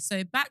saying. Yeah,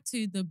 so back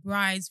to the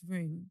bride's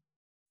room.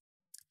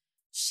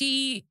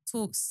 She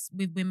talks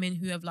with women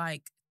who have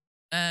like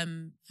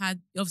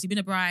had obviously been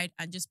a bride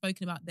and just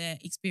spoken about their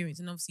experience.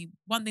 And obviously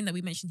one thing that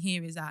we mentioned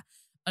here is that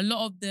a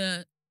lot of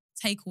the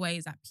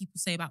takeaways that people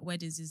say about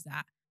weddings is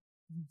that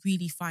you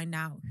really find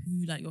out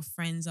who like your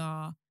friends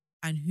are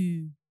and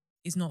who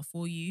is not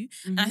for you.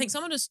 And I think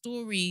some of the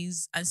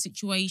stories and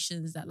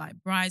situations that like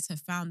brides have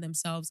found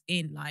themselves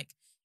in, like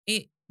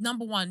it,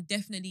 number one,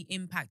 definitely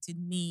impacted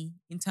me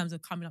in terms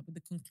of coming up with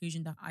the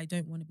conclusion that I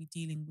don't want to be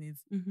dealing with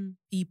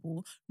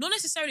people. Not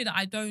necessarily that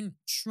I don't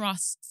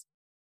trust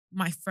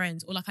my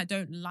friends or like I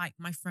don't like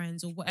my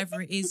friends or whatever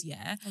it is,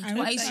 yeah.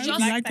 But it's just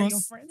like that your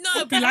us. friends. no,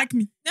 Hope you like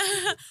me.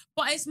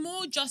 but it's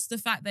more just the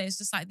fact that it's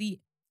just like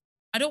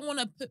I don't want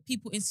to put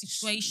people in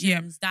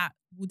situations that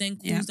will then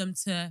cause them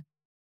to,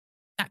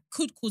 that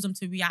could cause them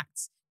to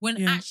react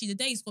when actually the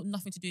day's got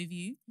nothing to do with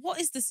you.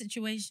 What is the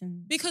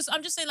situation? Because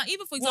I'm just saying, like,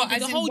 even for Well, example,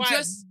 as the in whole why,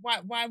 dress.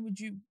 Why would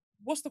you?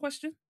 What's the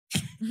question?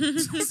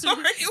 Sorry.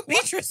 Sorry.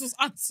 Beatrice was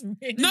answering.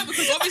 No,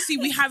 because obviously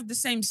we have the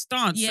same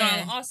stance. So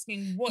Yeah. I'm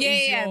asking what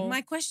Yeah. your...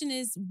 My question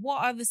is,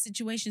 what are the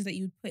situations that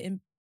you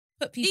would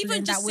put people Even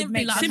in just that would simply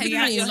make like, them simply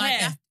okay, like your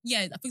react? hair.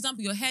 yeah, for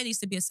example, your hair needs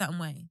to be a certain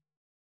way.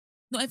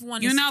 Not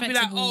everyone You'll is now be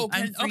like, flexible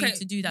and free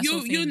to do that sort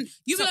of thing.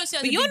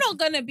 But you're not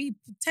gonna be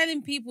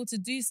telling people to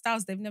do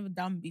styles they've never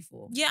done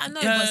before. Yeah, I know,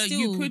 but still.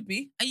 you could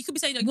be. And you could be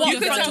saying, like, What? you You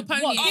do a could frontal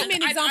tell- pony. what? Give me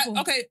an example.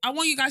 Okay, I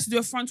want you guys to do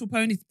a frontal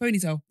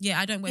ponytail. Yeah,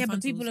 I don't wear Yeah, frontals.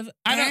 but people have.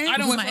 I don't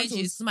Because wear my frontals.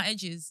 edges. Because my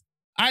edges.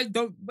 I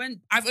don't.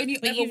 When I've only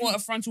But ever you've- worn a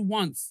frontal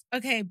once.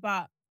 Okay,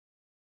 but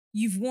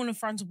you've worn a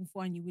frontal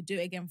before and you would do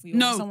it again for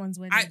someone's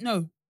wedding. I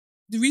no.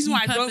 The reason You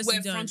why I don't wear purposely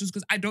don't. frontals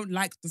because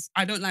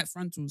I don't like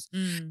frontals.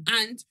 Mm.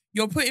 And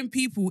you're putting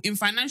people in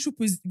financial.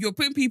 You're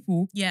putting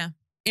people Yeah,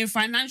 in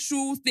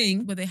financial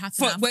thing where they have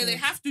to. where they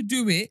have to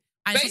do it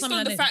And it's based not on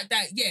something the that fact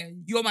that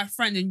you're my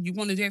friend and you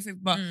want to do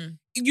everything, but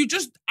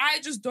I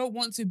just don't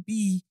want to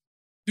be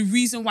the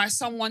reason why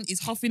someone is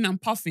huffing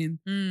and puffing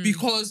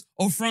because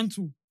of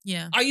frontal.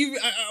 Yeah. Are you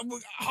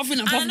huffing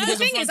and I puffing? know, The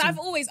because of thing is, frontal?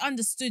 I've always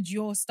understood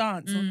your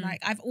stance on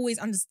like I've always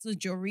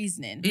understood your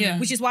reasoning. Yeah.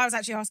 Which is why I was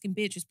actually asking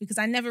Beatrice because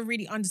I never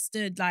really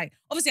understood like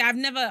obviously I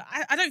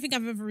don't think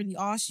I've ever really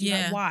asked you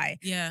like why.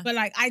 Yeah. But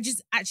like I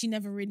just actually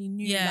never really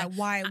knew Yeah. like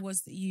why it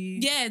was that you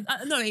Yeah,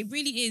 no, it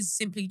really is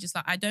simply just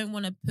like I don't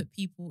want to put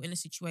people in a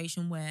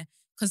situation where,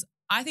 because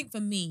I think for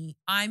me,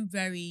 I'm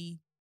very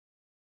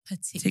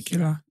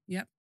particular.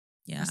 Yep.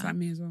 Yeah, That's like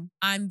me as well.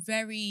 I'm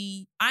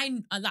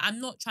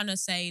not trying to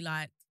say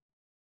like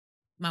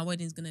my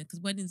wedding's gonna, because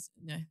wedding's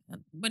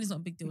not a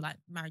big deal. Like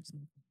marriage is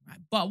more important, right?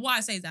 But what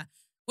I say is that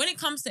when it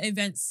comes to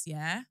events,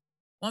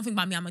 one thing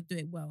about me, I'm gonna do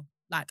it well.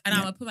 Like, and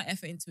I'm gonna put my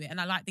effort into it, and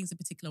I like things a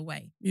particular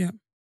way. Yeah.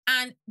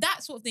 And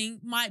that sort of thing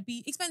might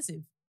be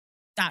expensive.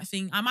 That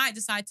thing, I might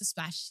decide to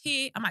splash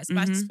here. I might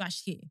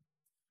splash here.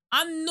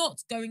 I'm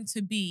not going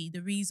to be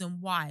the reason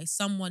why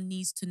someone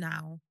needs to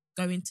now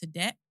go into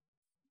debt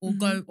or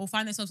go or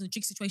find themselves in a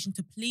tricky situation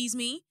to please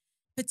me,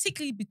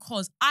 particularly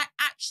because I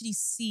actually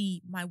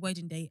see my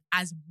wedding day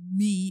as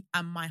me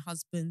and my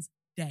husband's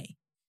day.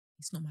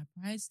 It's not my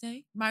bride's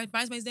day, my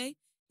bridesmaid's day.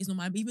 It's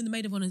not even the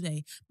maid of honor's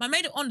day. My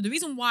maid of honor, the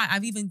reason why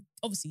I've even,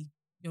 obviously,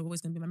 you're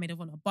always going to be my maid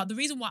of honor, but the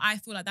reason why I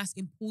feel like that's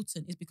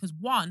important is because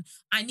one,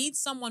 I need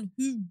someone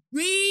who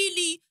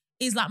really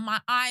is like my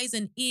eyes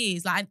and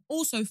ears, like, and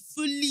also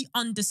fully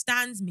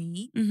understands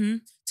me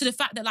to the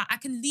fact that like I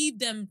can leave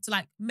them to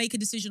like make a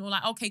decision or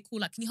like, okay, cool,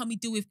 like can you help me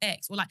deal with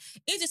X? Or like,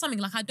 is there something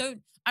like I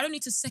don't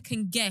need to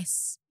second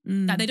guess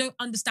that they don't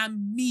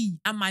understand me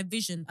and my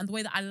vision and the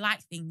way that I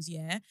like things,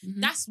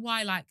 That's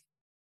why like,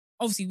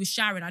 obviously with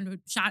Sharon,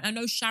 I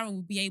know Sharon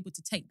will be able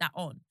to take that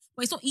on.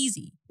 But it's not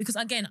easy because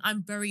again,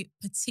 I'm very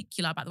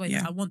particular about the way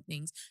that I want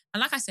things.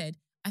 And like I said,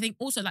 I think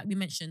also like we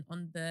mentioned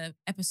on the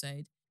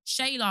episode,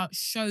 Shayla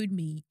showed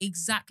me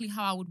exactly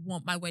how I would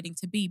want my wedding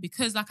to be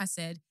because like I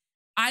said,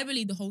 I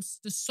believe the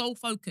sole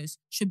focus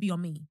should be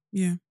on me.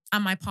 Yeah.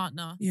 And my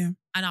partner. Yeah.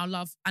 And our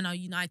love and our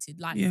united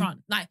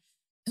front. Like,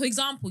 for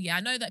example, I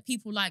know that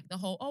people like the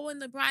whole, when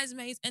the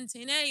bridesmaids enter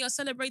in, hey, you're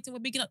celebrating, we're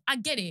big enough. I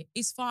get it.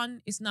 It's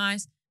fun. It's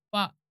nice.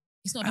 But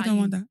it's not about I don't you.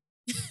 want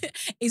that.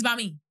 It's about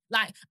me.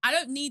 Like, I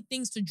don't need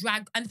things to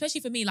drag, and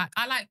especially for me, like,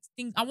 I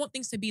want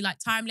things to be like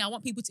timely. I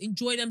want people to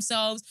enjoy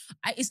themselves.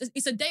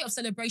 It's a day of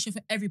celebration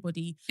for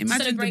everybody.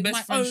 Imagine the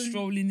best friend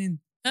strolling in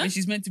when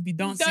she's meant to be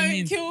dancing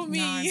in. Don't kill me.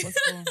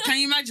 Nah, can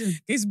you imagine?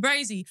 It's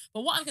crazy.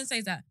 But what I'm gonna say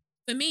is that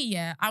for me,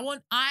 yeah, I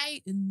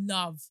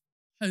love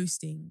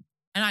hosting,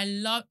 and I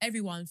love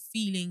everyone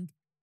feeling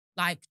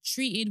like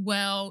treated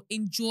well,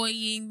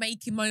 enjoying,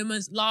 making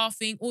moments,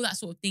 laughing, all that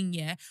sort of thing,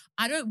 yeah.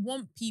 I don't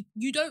want people,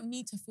 you don't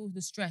need to feel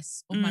the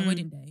stress of my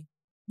wedding day.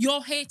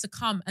 You're here to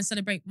come and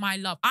celebrate my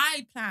love.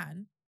 I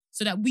plan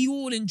so that we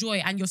all enjoy,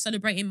 and you're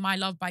celebrating my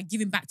love by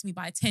giving back to me,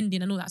 by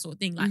attending and all that sort of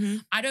thing. Like,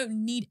 I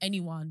don't need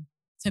anyone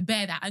to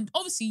bear that. And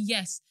obviously,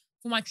 yes,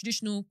 for my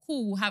traditional,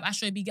 cool, we'll have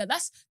Astro B girl.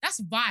 That's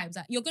vibes.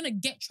 Like, you're gonna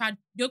get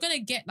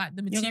like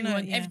the material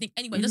and everything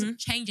anyway. It doesn't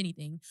change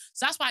anything.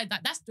 So that's why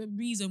that's the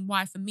reason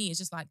why for me it's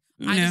just like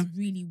I just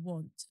really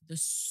want the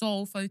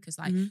sole focus.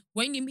 Like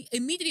when you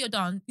immediately you're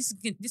done. This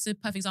is a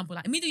perfect example.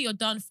 Like immediately you're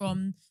done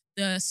from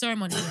the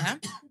ceremony,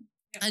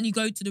 and you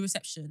go to the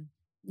reception.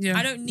 Yeah,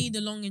 I don't need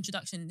a long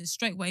introduction. It's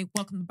straight away,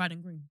 welcome the bride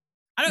and groom.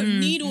 I don't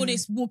need all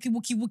this wookie.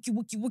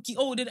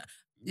 Oh,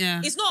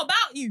 it's not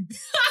about you.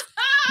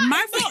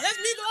 Let's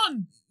move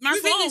on. My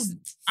thing is,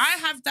 I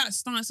have that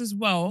stance as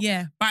well.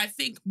 Yeah. But I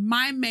think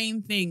my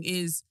main thing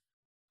is,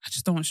 I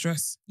just don't want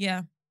stress.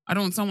 Yeah. I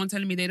don't want someone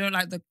telling me they don't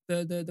like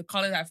the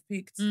color that I've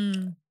picked.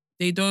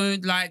 They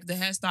don't like the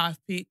hairstyle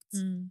I've picked.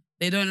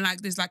 They don't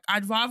like this. Like,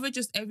 I'd rather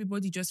just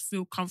everybody just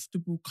feel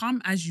comfortable.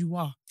 Come as you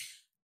are.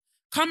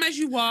 Come as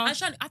you are.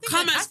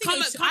 Come as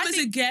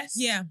a guest.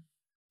 Yeah.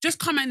 Just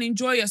come and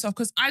enjoy yourself.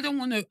 Because I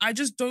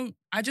just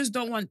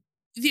don't want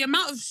the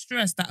amount of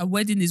stress that a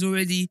wedding is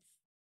already.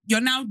 You're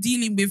now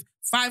dealing with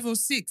 5 or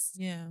 6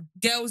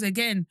 girls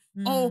again.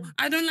 Oh,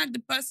 I don't like the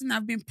person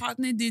I've been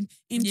partnered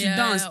into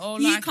dance.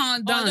 He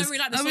can't dance. I don't really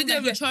like the song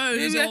that he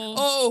chose.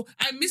 Oh,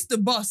 I missed the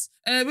bus.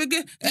 I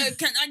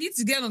need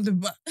to get on the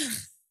bus.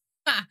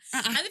 And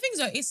the thing is,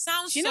 it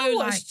sounds you so know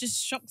what like...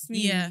 just shocks me?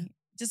 Yeah.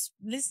 Just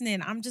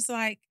listening, I'm just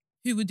like...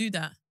 Who would do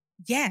that?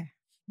 Yeah.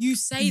 You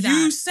say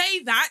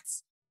that.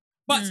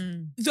 But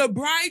the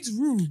bride's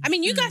room. I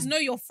mean, you guys know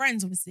your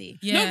friends, obviously.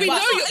 Yeah. No, we know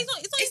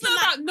it's not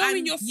about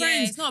knowing your friends.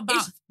 Yeah, it's not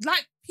about... It's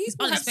like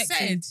people have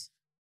said,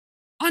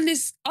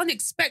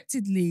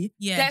 unexpectedly,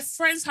 their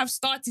friends have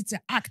started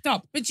to act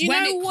up. But you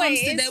know what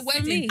comes to their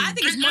wedding. I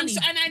think it's money.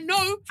 And I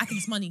know... I think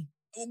it's money.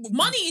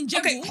 Money in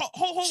general. Okay,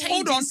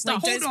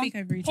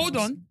 hold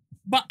on.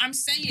 But I'm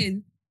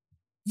saying,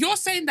 you're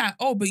saying that,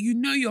 but you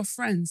know your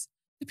friends.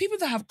 The people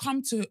that have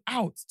come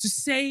out to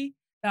say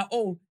that,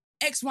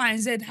 X, Y, and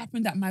Z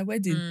happened at my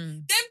wedding.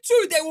 Them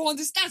too, they will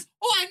understand.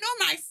 I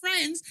know my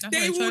friends.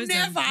 They will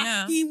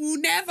never. He will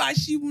never.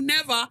 She will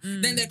never.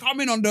 Then they're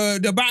coming on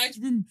the bride's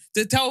room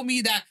to tell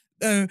me that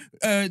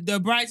the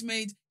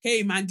bridesmaid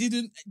came and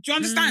didn't. Do you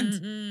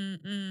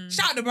understand?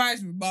 Shout out the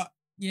bridesmaid, but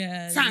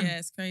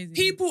it's crazy.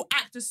 People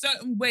act a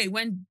certain way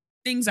when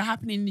things are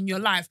happening in your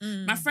life.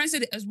 My friend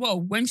said it as well.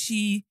 When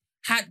she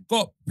had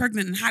got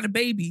pregnant and had a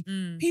baby,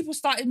 people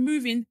started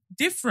moving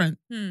different.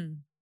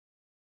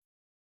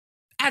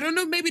 I don't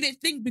know, maybe they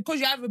think because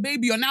you have a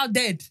baby, you're now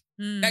dead.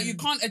 That you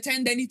can't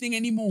attend anything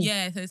anymore.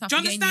 Yeah, so it's do you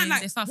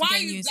understand? why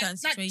you in certain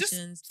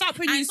situations? Just start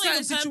putting you in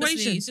certain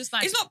situations. It's just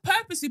like... It's not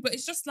purposely, but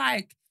it's just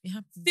like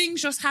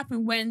things just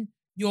happen when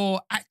you're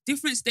at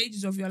different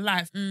stages of your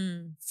life.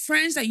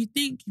 Friends that you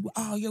think,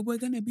 we're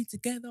going to be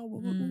together.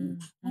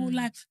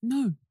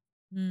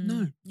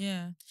 No.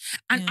 Yeah.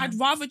 And I'd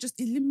rather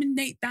just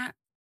eliminate that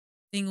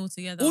thing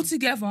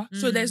altogether.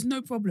 So there's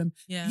no problem.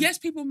 Yeah. Yes,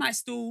 people might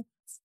still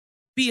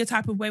be a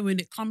type of way when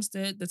it comes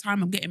to the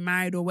time of getting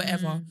married or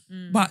whatever.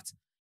 But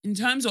in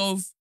terms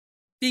of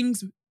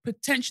things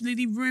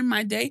potentially ruin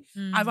my day,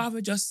 I'd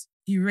rather just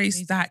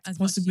erase that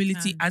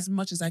possibility as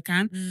much as I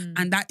can.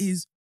 And that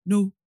is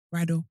no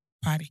bridal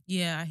party.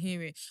 Yeah, I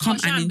hear it. Come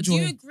and enjoy. But do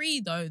you agree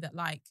though that,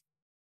 like,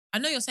 I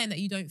know you're saying that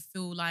you don't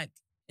feel like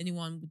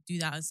anyone would do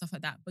that and stuff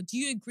like that, but do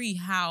you agree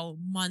how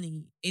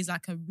money is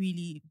like a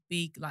really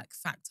big like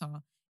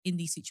factor in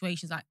these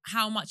situations? Like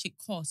how much it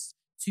costs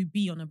to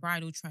be on a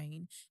bridal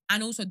train,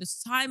 and also the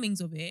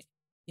timings of it,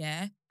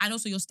 and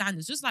also your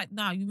standards. Just like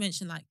now, you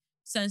mentioned like,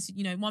 since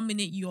 1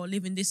 minute you're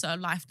living this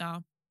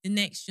lifestyle, the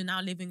next you're now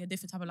living a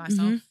different type of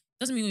lifestyle.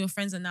 Doesn't mean all your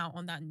friends are now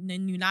on that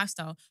new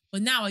lifestyle.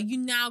 But now, are you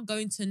now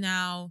going to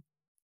now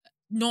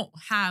not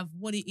have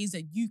what it is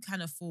that you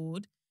can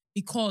afford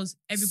because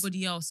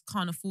everybody else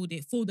can't afford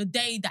it for the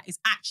day that is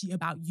actually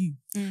about you?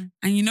 And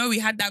we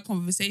had that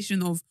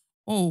conversation of,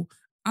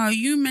 are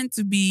you meant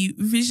to be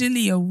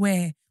visually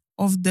aware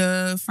of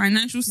the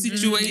financial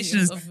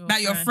situations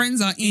that your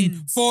friends are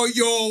in for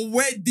your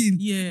wedding?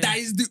 That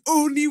is the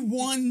only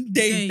one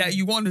day that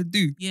you want to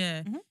do.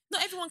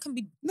 Not everyone can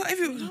be... Not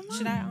everyone...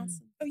 Should I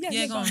answer? Oh,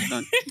 yeah, go on.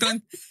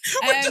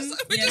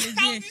 We're just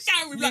counting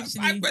with like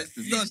 5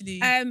 questions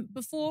done.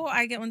 Before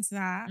I get onto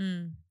that,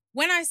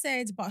 when I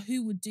said about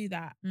who would do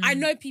that, I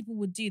know people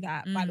would do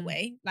that, by the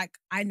way. Like,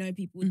 I know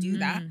people would do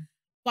that.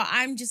 But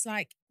I'm just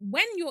like,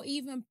 when you're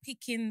even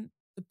picking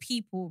the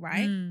people,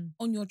 right,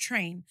 on your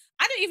train,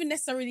 I don't even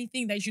necessarily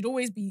think that you should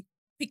always be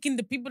picking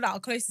the people that are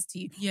closest to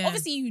you. Yeah.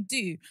 Obviously you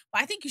do,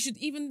 but I think you should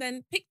even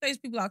then pick those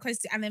people that are close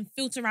to you and then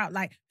filter out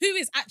like who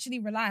is actually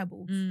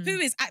reliable, who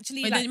is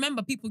actually But like, then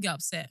remember, people get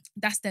upset.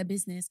 that's their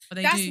business. But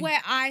they That's do. where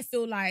I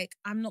feel like,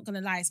 I'm not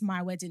gonna lie, it's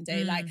my wedding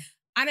day. Like,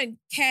 I don't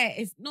care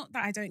if, not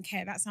that I don't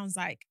care, that sounds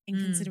like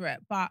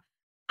inconsiderate, but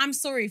I'm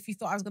sorry if you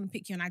thought I was gonna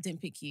pick you and I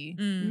didn't pick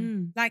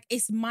you. Like,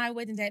 it's my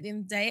wedding day at the end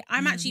of the day.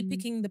 I'm actually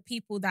picking the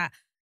people that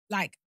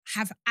like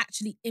have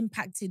actually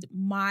impacted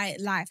my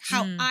life.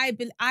 How I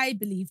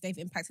believe they've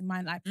impacted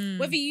my life.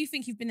 Whether you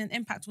think you've been an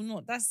impact or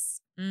not,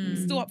 that's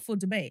still up for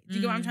debate. Do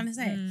you get what I'm trying to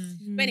say?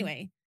 But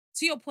anyway,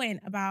 to your point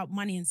about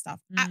money and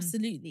stuff,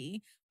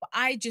 absolutely. But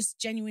I just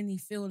genuinely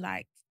feel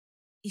like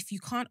if you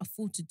can't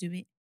afford to do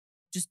it,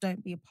 just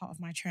don't be a part of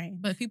my train.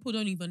 But people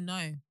don't even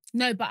know.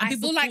 No, but And I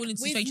people feel like fall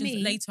into with situations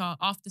me, later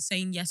after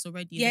saying yes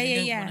already. Yeah, and they yeah,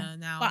 don't yeah. wanna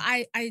now. But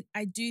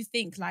I do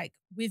think like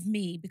with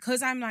me,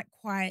 because I'm like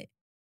quite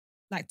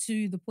like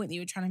to the point that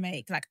you were trying to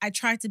make, like I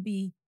try to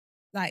be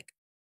like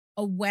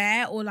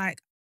aware or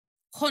like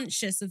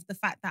conscious of the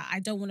fact that I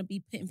don't want to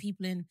be putting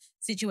people in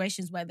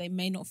situations where they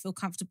may not feel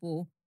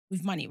comfortable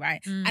with money, right?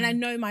 And I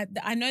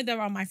know there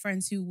are my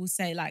friends who will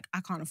say like,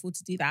 I can't afford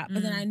to do that.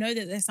 But then I know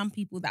that there's some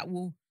people that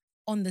will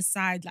on the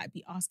side like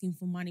be asking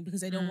for money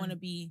because they don't want to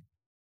be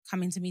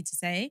coming to me to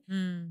say.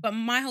 But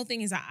my whole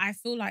thing is that I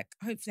feel like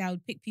hopefully I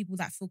would pick people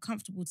that feel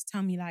comfortable to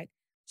tell me like,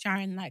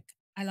 Sharon, like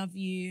I love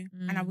you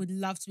and I would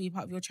love to be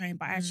part of your train,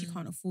 but I actually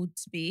can't afford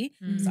to be.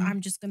 So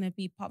I'm just going to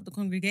be part of the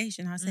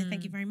congregation. I'll say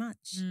thank you very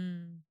much.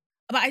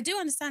 But I do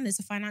understand it's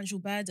a financial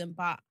burden,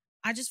 but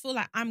I just feel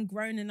like I'm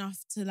grown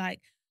enough to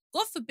like,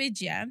 God forbid,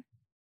 yeah,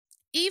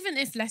 even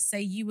if let's say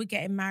you were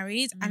getting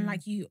married and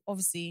like you,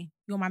 obviously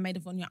you're my maid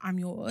of honor, I'm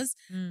yours,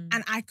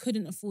 and I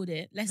couldn't afford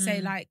it. Let's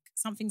say like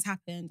something's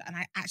happened and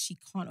I actually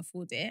can't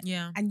afford it.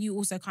 Yeah. And you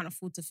also can't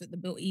afford to foot the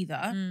bill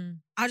either.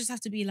 I'll just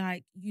have to be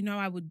like, you know,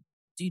 I would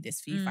do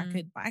this for you if I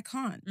could, but I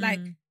can't. Like,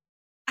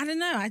 I don't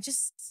know. I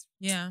just...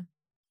 Yeah.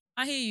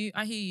 I hear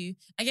you.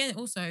 Again,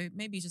 also,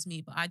 maybe it's just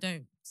me, but I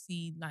don't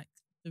see like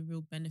the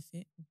real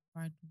benefit of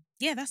bridal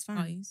Yeah, that's fine.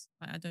 parties.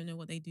 Like, I don't know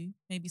what they do.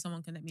 Maybe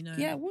someone can let me know.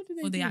 Yeah, what do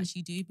they what do? they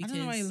actually do. I Because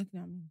don't know why you're looking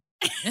at me.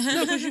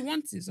 No, because you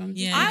want it. So I'm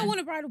just Yeah. I want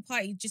a bridal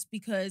party just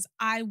because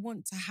I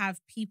want to have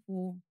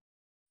people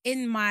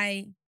in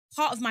my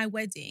part of my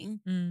wedding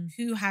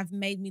who have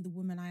made me the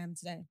woman I am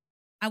today.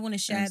 I want to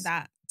share Yes.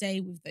 that day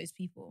with those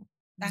people.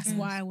 That's Yes.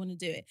 why I want to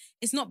do it.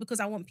 It's not because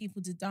I want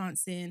people to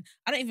dance in.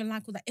 I don't even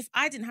like all that. If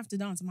I didn't have to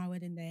dance on my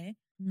wedding day,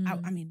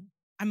 I mean,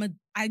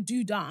 I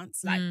do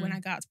dance. Like when I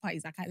go out to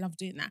parties, like I love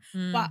doing that.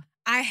 But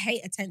I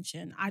hate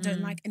attention. I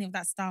don't like any of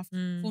that stuff.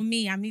 For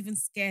me, I'm even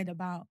scared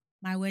about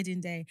my wedding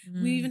day. We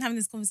were even having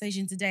this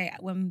conversation today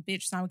when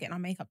Beatrice and I were getting our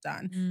makeup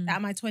done. That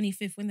at my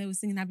 25th, when they were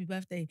singing happy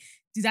birthday,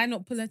 did I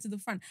not pull her to the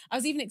front? I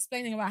was even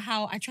explaining about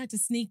how I tried to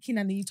sneak in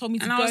and then you told me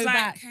to and go I was like,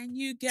 back. can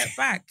you get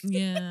back?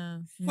 Yeah.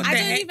 What I the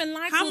don't heck? even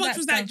like How all much that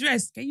was stuff. that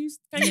dress? Can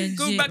you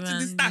go back to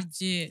the start?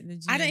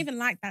 Legit. I don't even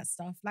like that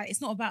stuff. Like,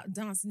 it's not about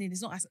dancing in.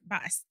 It's not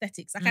about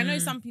aesthetics. Like, I know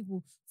some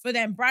people, for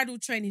them, bridal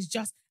train is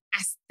just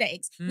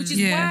aesthetics, which is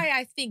Yeah. why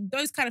I think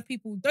those kind of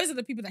people, those are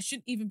the people that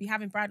shouldn't even be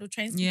having bridal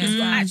trains because Yeah. you're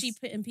Yes. actually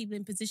putting people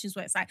in positions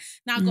where it's like,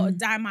 now I've got to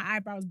dye my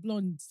eyebrows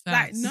blonde.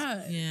 Facts. Like,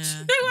 no. Yeah. Do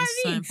you know what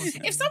It's so I mean?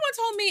 impossible. If someone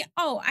told me,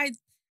 oh, I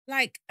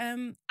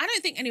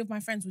don't think any of my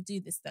friends would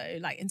do this though.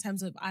 Like, in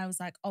terms of, I was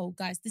like, oh,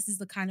 guys, this is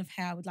the kind of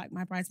hair I would like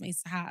my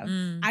bridesmaids to have.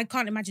 I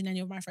can't imagine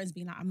any of my friends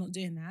being like, I'm not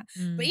doing that.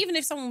 But even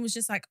if someone was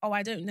just like, oh,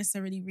 I don't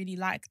necessarily really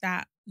like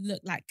that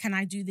look, like, can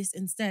I do this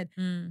instead?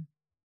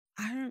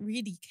 I don't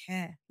really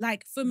care.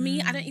 Like, for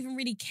me, I don't even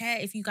really care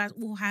if you guys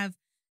all have,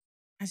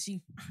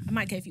 actually, I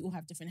might care if you all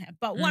have different hair.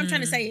 But what I'm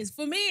trying to say is,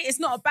 for me, it's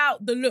not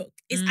about the look.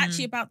 It's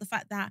actually about the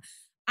fact that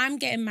I'm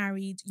getting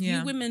married. Yeah.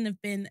 You women have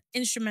been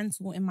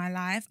instrumental in my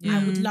life. Yeah.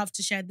 I would love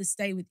to share this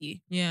day with you.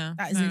 Yeah.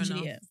 That is fair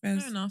literally enough. it. Fair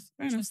enough. Fair enough.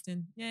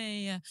 Interesting.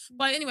 Yeah.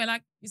 But anyway,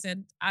 like you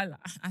said, I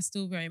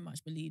still very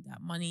much believe that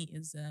money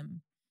is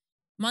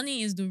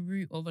the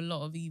root of a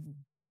lot of evil,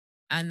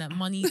 and that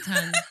money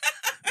can.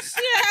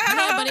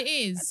 No, but it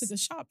is. That's a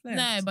sharp play.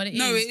 No, but it is.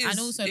 No, it is. And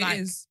also, It like,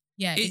 is.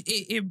 yeah,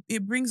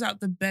 It brings out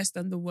the best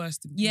and the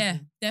worst in people. yeah,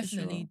 for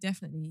definitely, sure.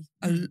 definitely.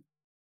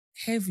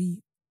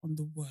 Heavy on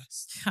the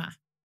worst. Ha.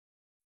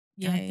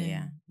 Yeah.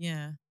 Goddamn.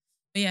 Yeah.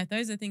 But yeah,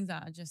 those are things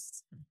that are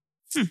just,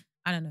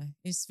 I don't know.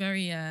 It's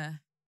very,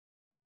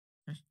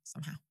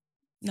 somehow.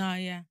 No,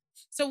 yeah.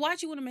 So why do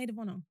you want a maid of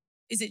honor?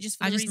 Is it just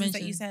for I the just reasons that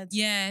you mentioned- said?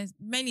 Yeah,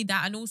 mainly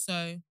that. And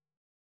also,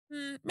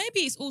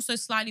 maybe it's also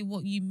slightly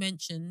what you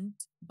mentioned,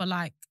 but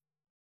like,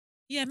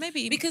 yeah,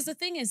 maybe. Because the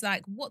thing is,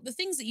 like, the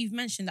things that you've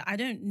mentioned, that I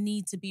don't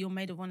need to be your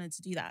maid of honor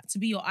to do that, to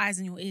be your eyes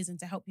and your ears and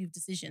to help you with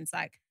decisions.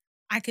 Like,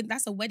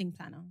 that's a wedding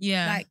planner.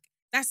 Yeah. Like,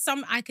 that's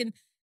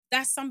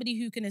somebody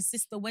who can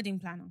assist the wedding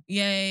planner.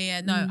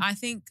 Yeah. No, I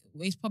think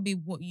it's probably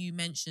what you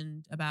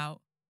mentioned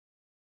about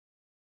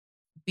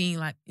being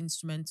like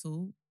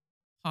instrumental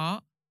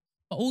part.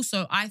 But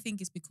also, I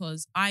think it's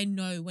because I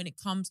know when it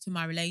comes to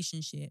my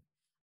relationship,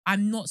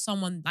 I'm not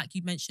someone, like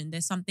you mentioned,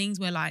 there's some things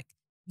where like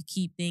you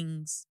keep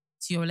things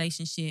to your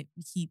relationship.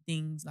 You keep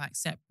things like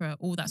separate,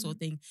 all that sort of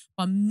thing.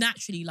 But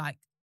naturally, like,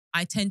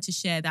 I tend to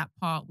share that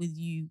part with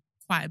you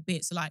quite a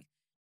bit. So like,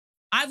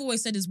 I've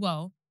always said as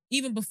well,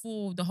 even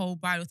before the whole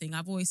bridal thing,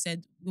 I've always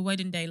said the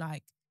wedding day,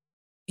 like,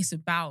 it's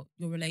about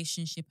your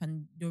relationship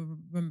and your,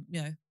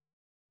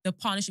 the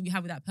partnership you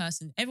have with that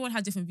person. Everyone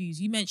has different views.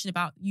 You mentioned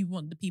about you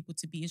want the people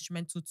to be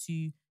instrumental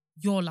to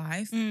your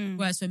life.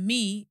 Whereas for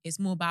me, it's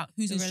more about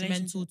who's The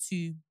instrumental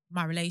to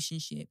my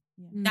relationship.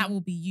 That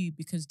will be you,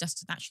 because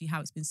that's naturally how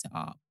it's been set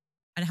up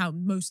and how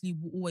mostly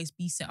will always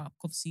be set up.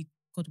 Obviously,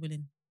 God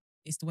willing,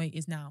 it's the way it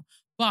is now.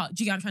 But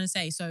do you get what I'm trying to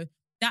say? So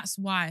that's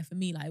why for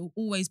me, like, it will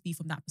always be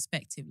from that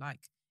perspective. Like,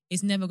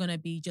 it's never going to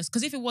be just,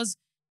 because if it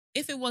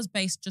was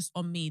based just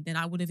on me, then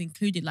I would have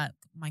included like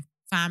my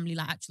family,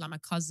 like actually like my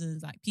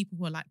cousins, like people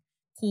who are like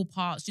core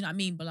parts, do you know what I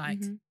mean? But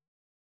like,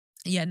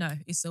 yeah, no,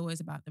 it's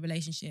always about the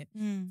relationship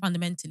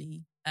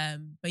fundamentally.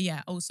 But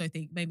yeah, I also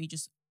think maybe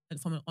just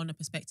from an honor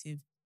perspective,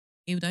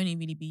 it would only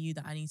really be you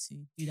that I need to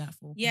do that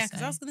for. Yeah,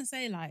 because I was going to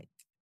say like,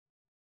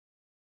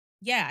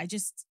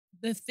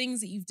 the things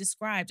that you've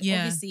described, Yeah.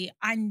 obviously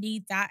I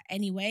need that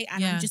anyway.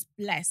 And Yeah. I'm just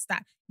blessed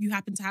that you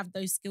happen to have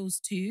those skills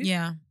too.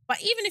 Yeah.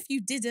 But even if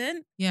you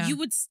didn't, Yeah. you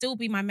would still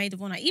be my maid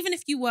of honor. Even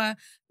if you were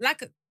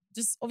like,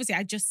 just obviously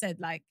I just said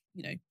like,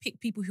 you know, pick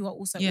people who are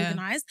also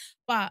organized.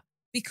 But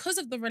because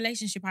of the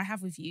relationship I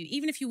have with you,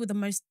 even if you were the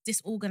most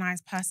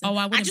disorganized person,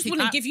 I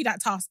wouldn't give you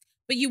that task,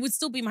 but you would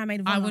still be my maid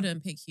of honor. I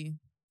wouldn't pick you.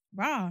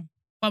 Rah.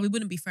 But we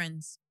wouldn't be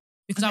friends.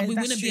 Because Okay, we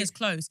that's wouldn't be true. as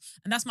close.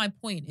 And that's my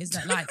point, is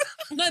that like,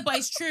 no, but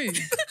it's true.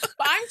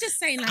 But I'm just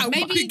saying like I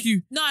maybe would pick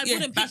you. No, I Yeah,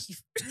 wouldn't pick you.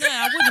 No,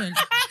 I wouldn't.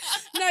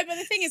 No, but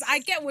the thing is, I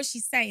get what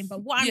she's saying,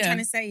 but what I'm Yeah. trying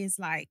to say is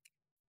like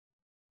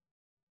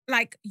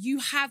you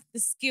have the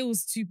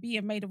skills to be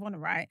a maid of honor,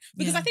 right?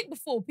 Because Yeah. I think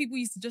before people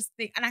used to just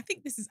think, and I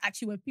think this is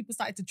actually where people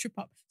started to trip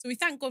up. So we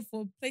thank God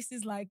for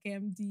places like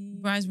the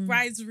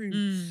bride's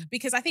room.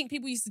 Because I think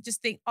people used to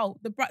just think, oh,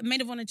 the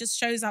maid of honor just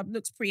shows up,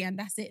 looks pretty, and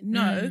that's it.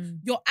 No,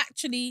 you're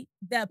actually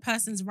their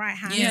person's right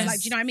hand. Yes. Like,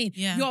 do you know what I mean?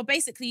 Yeah. You're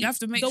basically You have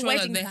to make the sure that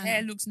wedding the planner.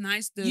 hair looks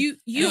nice. You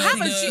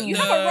have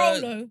a role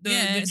though.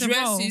 The it's a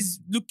dress role. is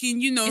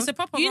looking, you know. It's a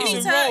proper You role. need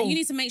It's a role. you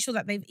need to make sure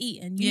that they've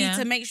eaten. You need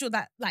to make sure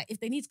that like if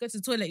they need to go to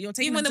the toilet, you're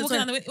taking Even them to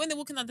the toilet. when they're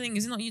walking out the thing,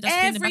 is it not you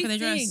that's in the back of their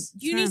Everything. dress?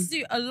 You need to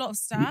do a lot of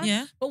stuff.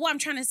 Yeah. But what I'm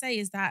trying to say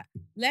is that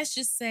let's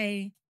just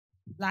say,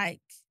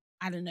 like,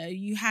 I don't know,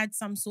 you had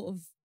some sort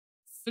of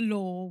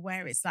flaw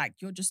where it's like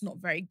you're just not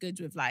very good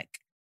with like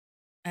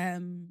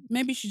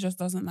Maybe she just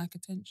doesn't like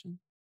attention.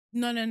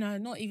 No,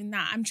 not even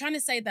that. I'm trying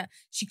to say that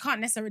she can't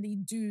necessarily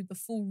do the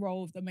full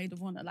role of the maid of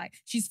honor. Like,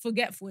 she's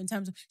forgetful in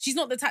terms of, she's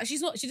not the type, she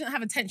doesn't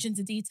have attention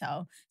to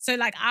detail. So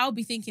like, I'll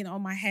be thinking, oh,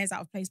 my hair's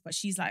out of place, but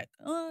she's like,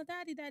 oh,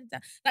 daddy.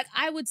 Like,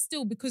 I would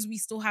still, because we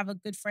still have a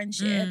good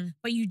friendship,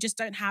 but you just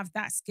don't have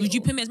that skill. Would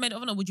you put me as maid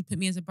of honor or would you put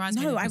me as a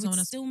bridesmaid? No, I would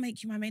still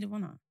make you my maid of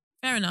honor.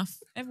 Fair enough.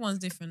 Everyone's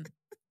different.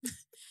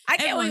 I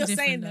get what Everyone's you're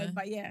saying different, though,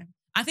 but yeah.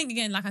 I think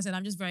again, like I said,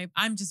 I'm just very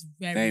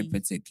Very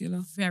particular.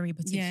 very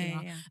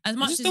particular. Yeah. As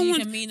much I as just don't you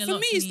want, can mean a for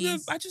lot me, to it's me. no,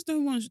 I just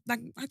don't want, like,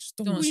 I just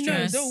don't Don't want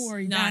stress. Don't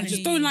worry. No, I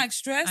just don't like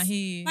stress. I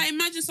hear you. Like,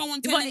 imagine someone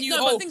But- telling you,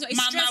 no, but oh, things like, it's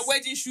my stress.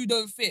 wedding shoe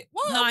don't fit.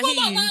 What? No, I What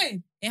hear about you.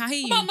 mine? Yeah, I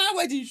hear What you. about my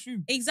wedding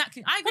shoe?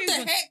 Exactly. I agree What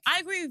with the you. heck? I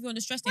agree with you on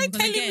the stress Why thing. you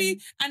Because telling again,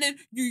 me, and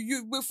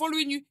then we're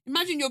following you.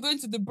 Imagine you're going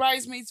to the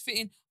bridesmaids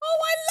fitting. Oh,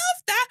 I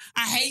love that.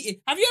 I hate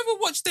it. Have you ever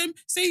watched them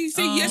say yes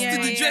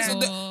to the dress? yeah. Or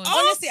the, God.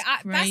 oh, Honestly,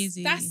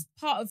 crazy. that's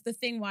part of the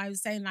thing why I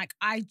was saying like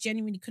I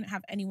genuinely couldn't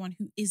have anyone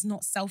who is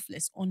not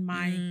selfless on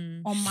my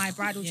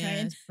bridal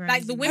train. it's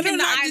Like the crazy. I women don't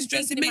that like I'm this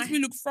dress. It thinking in makes my-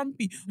 me look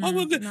frumpy. Oh,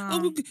 we're good. No. Oh,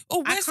 we're good.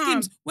 Oh, I wear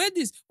can't. skims. Wear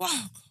this. Wow,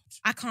 God.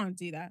 I can't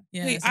do that.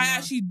 Yeah, Wait, it's a I lot.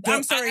 actually don't.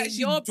 I'm sorry, I actually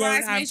your don't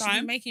have bridesmaids should be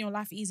time. making your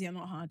life easier,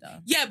 not harder.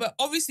 Yeah, but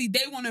obviously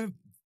they want to.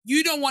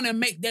 You don't want to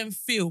make them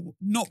feel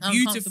not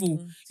beautiful.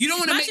 Uncomfortable. You don't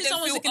want to make Imagine them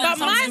someone's feel looking at But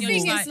my something and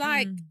thing you're is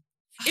like,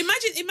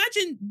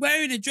 Imagine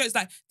wearing a dress.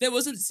 Like, there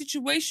was a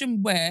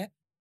situation where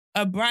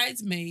a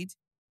bridesmaid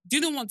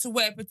didn't want to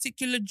wear a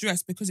particular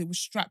dress because it was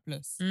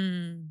strapless.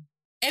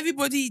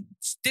 Everybody,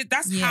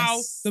 that's how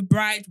Yes. the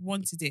bride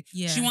wanted it.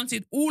 Yeah. She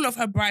wanted all of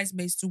her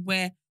bridesmaids to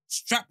wear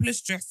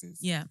strapless dresses.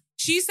 Yeah.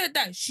 She said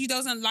that she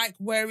doesn't like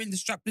wearing the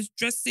strapless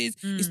dresses.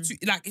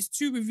 It's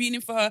too revealing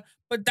for her.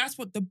 But that's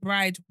what the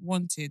bride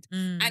wanted.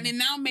 And it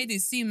now made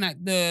it seem like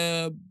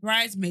the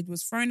bridesmaid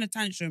was throwing a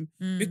tantrum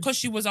because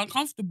she was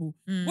uncomfortable.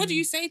 What do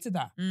you say to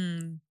that?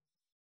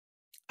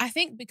 I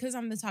think because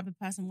I'm the type of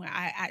person where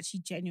I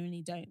actually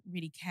genuinely don't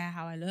really care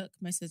how I look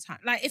most of the time.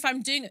 Like if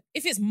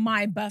it's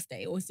my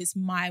birthday or if it's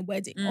my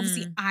wedding,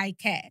 obviously I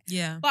care.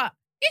 Yeah. But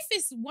if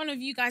it's one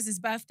of you guys'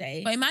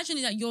 birthday, But imagine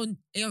that you're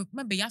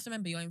remember, you have to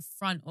remember you're in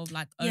front of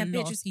like a lot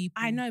of people.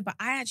 I know, but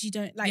I actually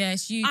don't like. Yeah,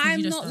 it's you. 'cause I'm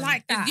you just not don't.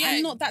 like that. Yeah.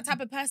 I'm not that type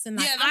of person.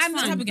 Like, Yeah, that's I'm the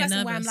fine. type of People get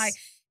person where I'm nervous. like,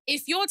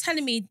 if you're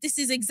telling me this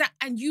is exact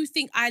and you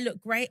think I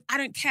look great, I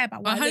don't care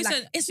about what I look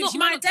like. It's not she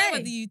my might not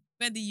care day.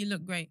 whether you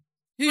look great.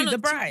 Who, the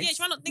bride? Yeah,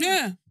 she might not think.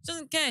 Yeah. She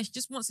doesn't care. She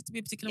just wants it to be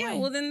a particular way. Yeah,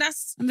 well then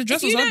that's... And the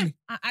dress if was you ugly.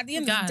 don't- At the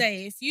end of the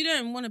day, if you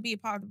don't want to be a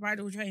part of the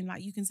bridal train,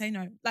 like, you can say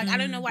no. Like, I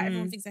don't know why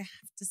everyone thinks they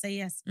have to say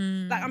yes.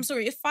 Like, I'm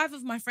sorry, if 5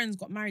 of my friends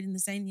got married in the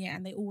same year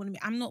and they all want to be...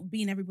 I'm not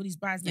being everybody's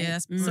bridesmaid. Yeah,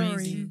 that's sorry.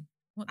 crazy.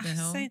 What the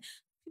hell?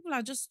 People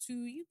are just too...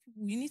 You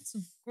need to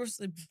grow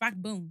a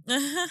backbone.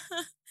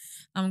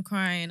 I'm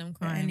crying.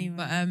 anyway.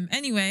 But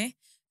anyway,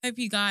 hope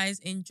you guys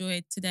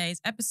enjoyed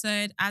today's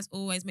episode. As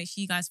always, make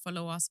sure you guys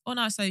follow us on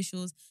our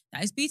socials.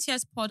 That is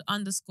BTS Pod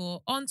 _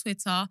 on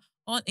Twitter,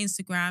 on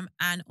Instagram,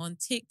 and on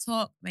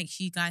TikTok. Make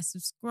sure you guys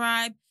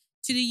subscribe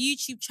to the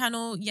YouTube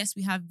channel. Yes,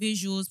 we have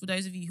visuals for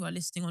those of you who are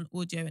listening on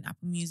audio and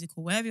Apple Music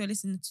or wherever you're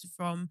listening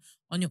from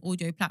on your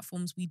audio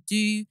platforms. We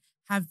do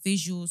have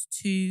visuals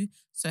too.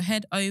 So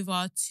head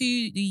over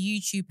to the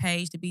YouTube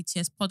page, the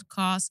BTS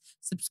Podcast,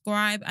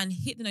 subscribe and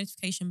hit the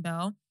notification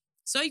bell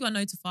so you are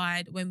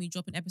notified when we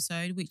drop an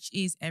episode, which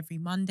is every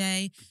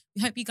Monday.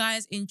 We hope you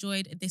guys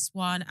enjoyed this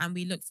one and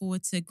we look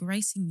forward to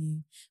gracing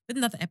you with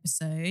another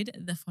episode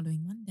the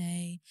following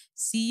Monday.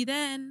 See you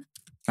then.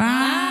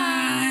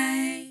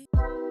 Bye.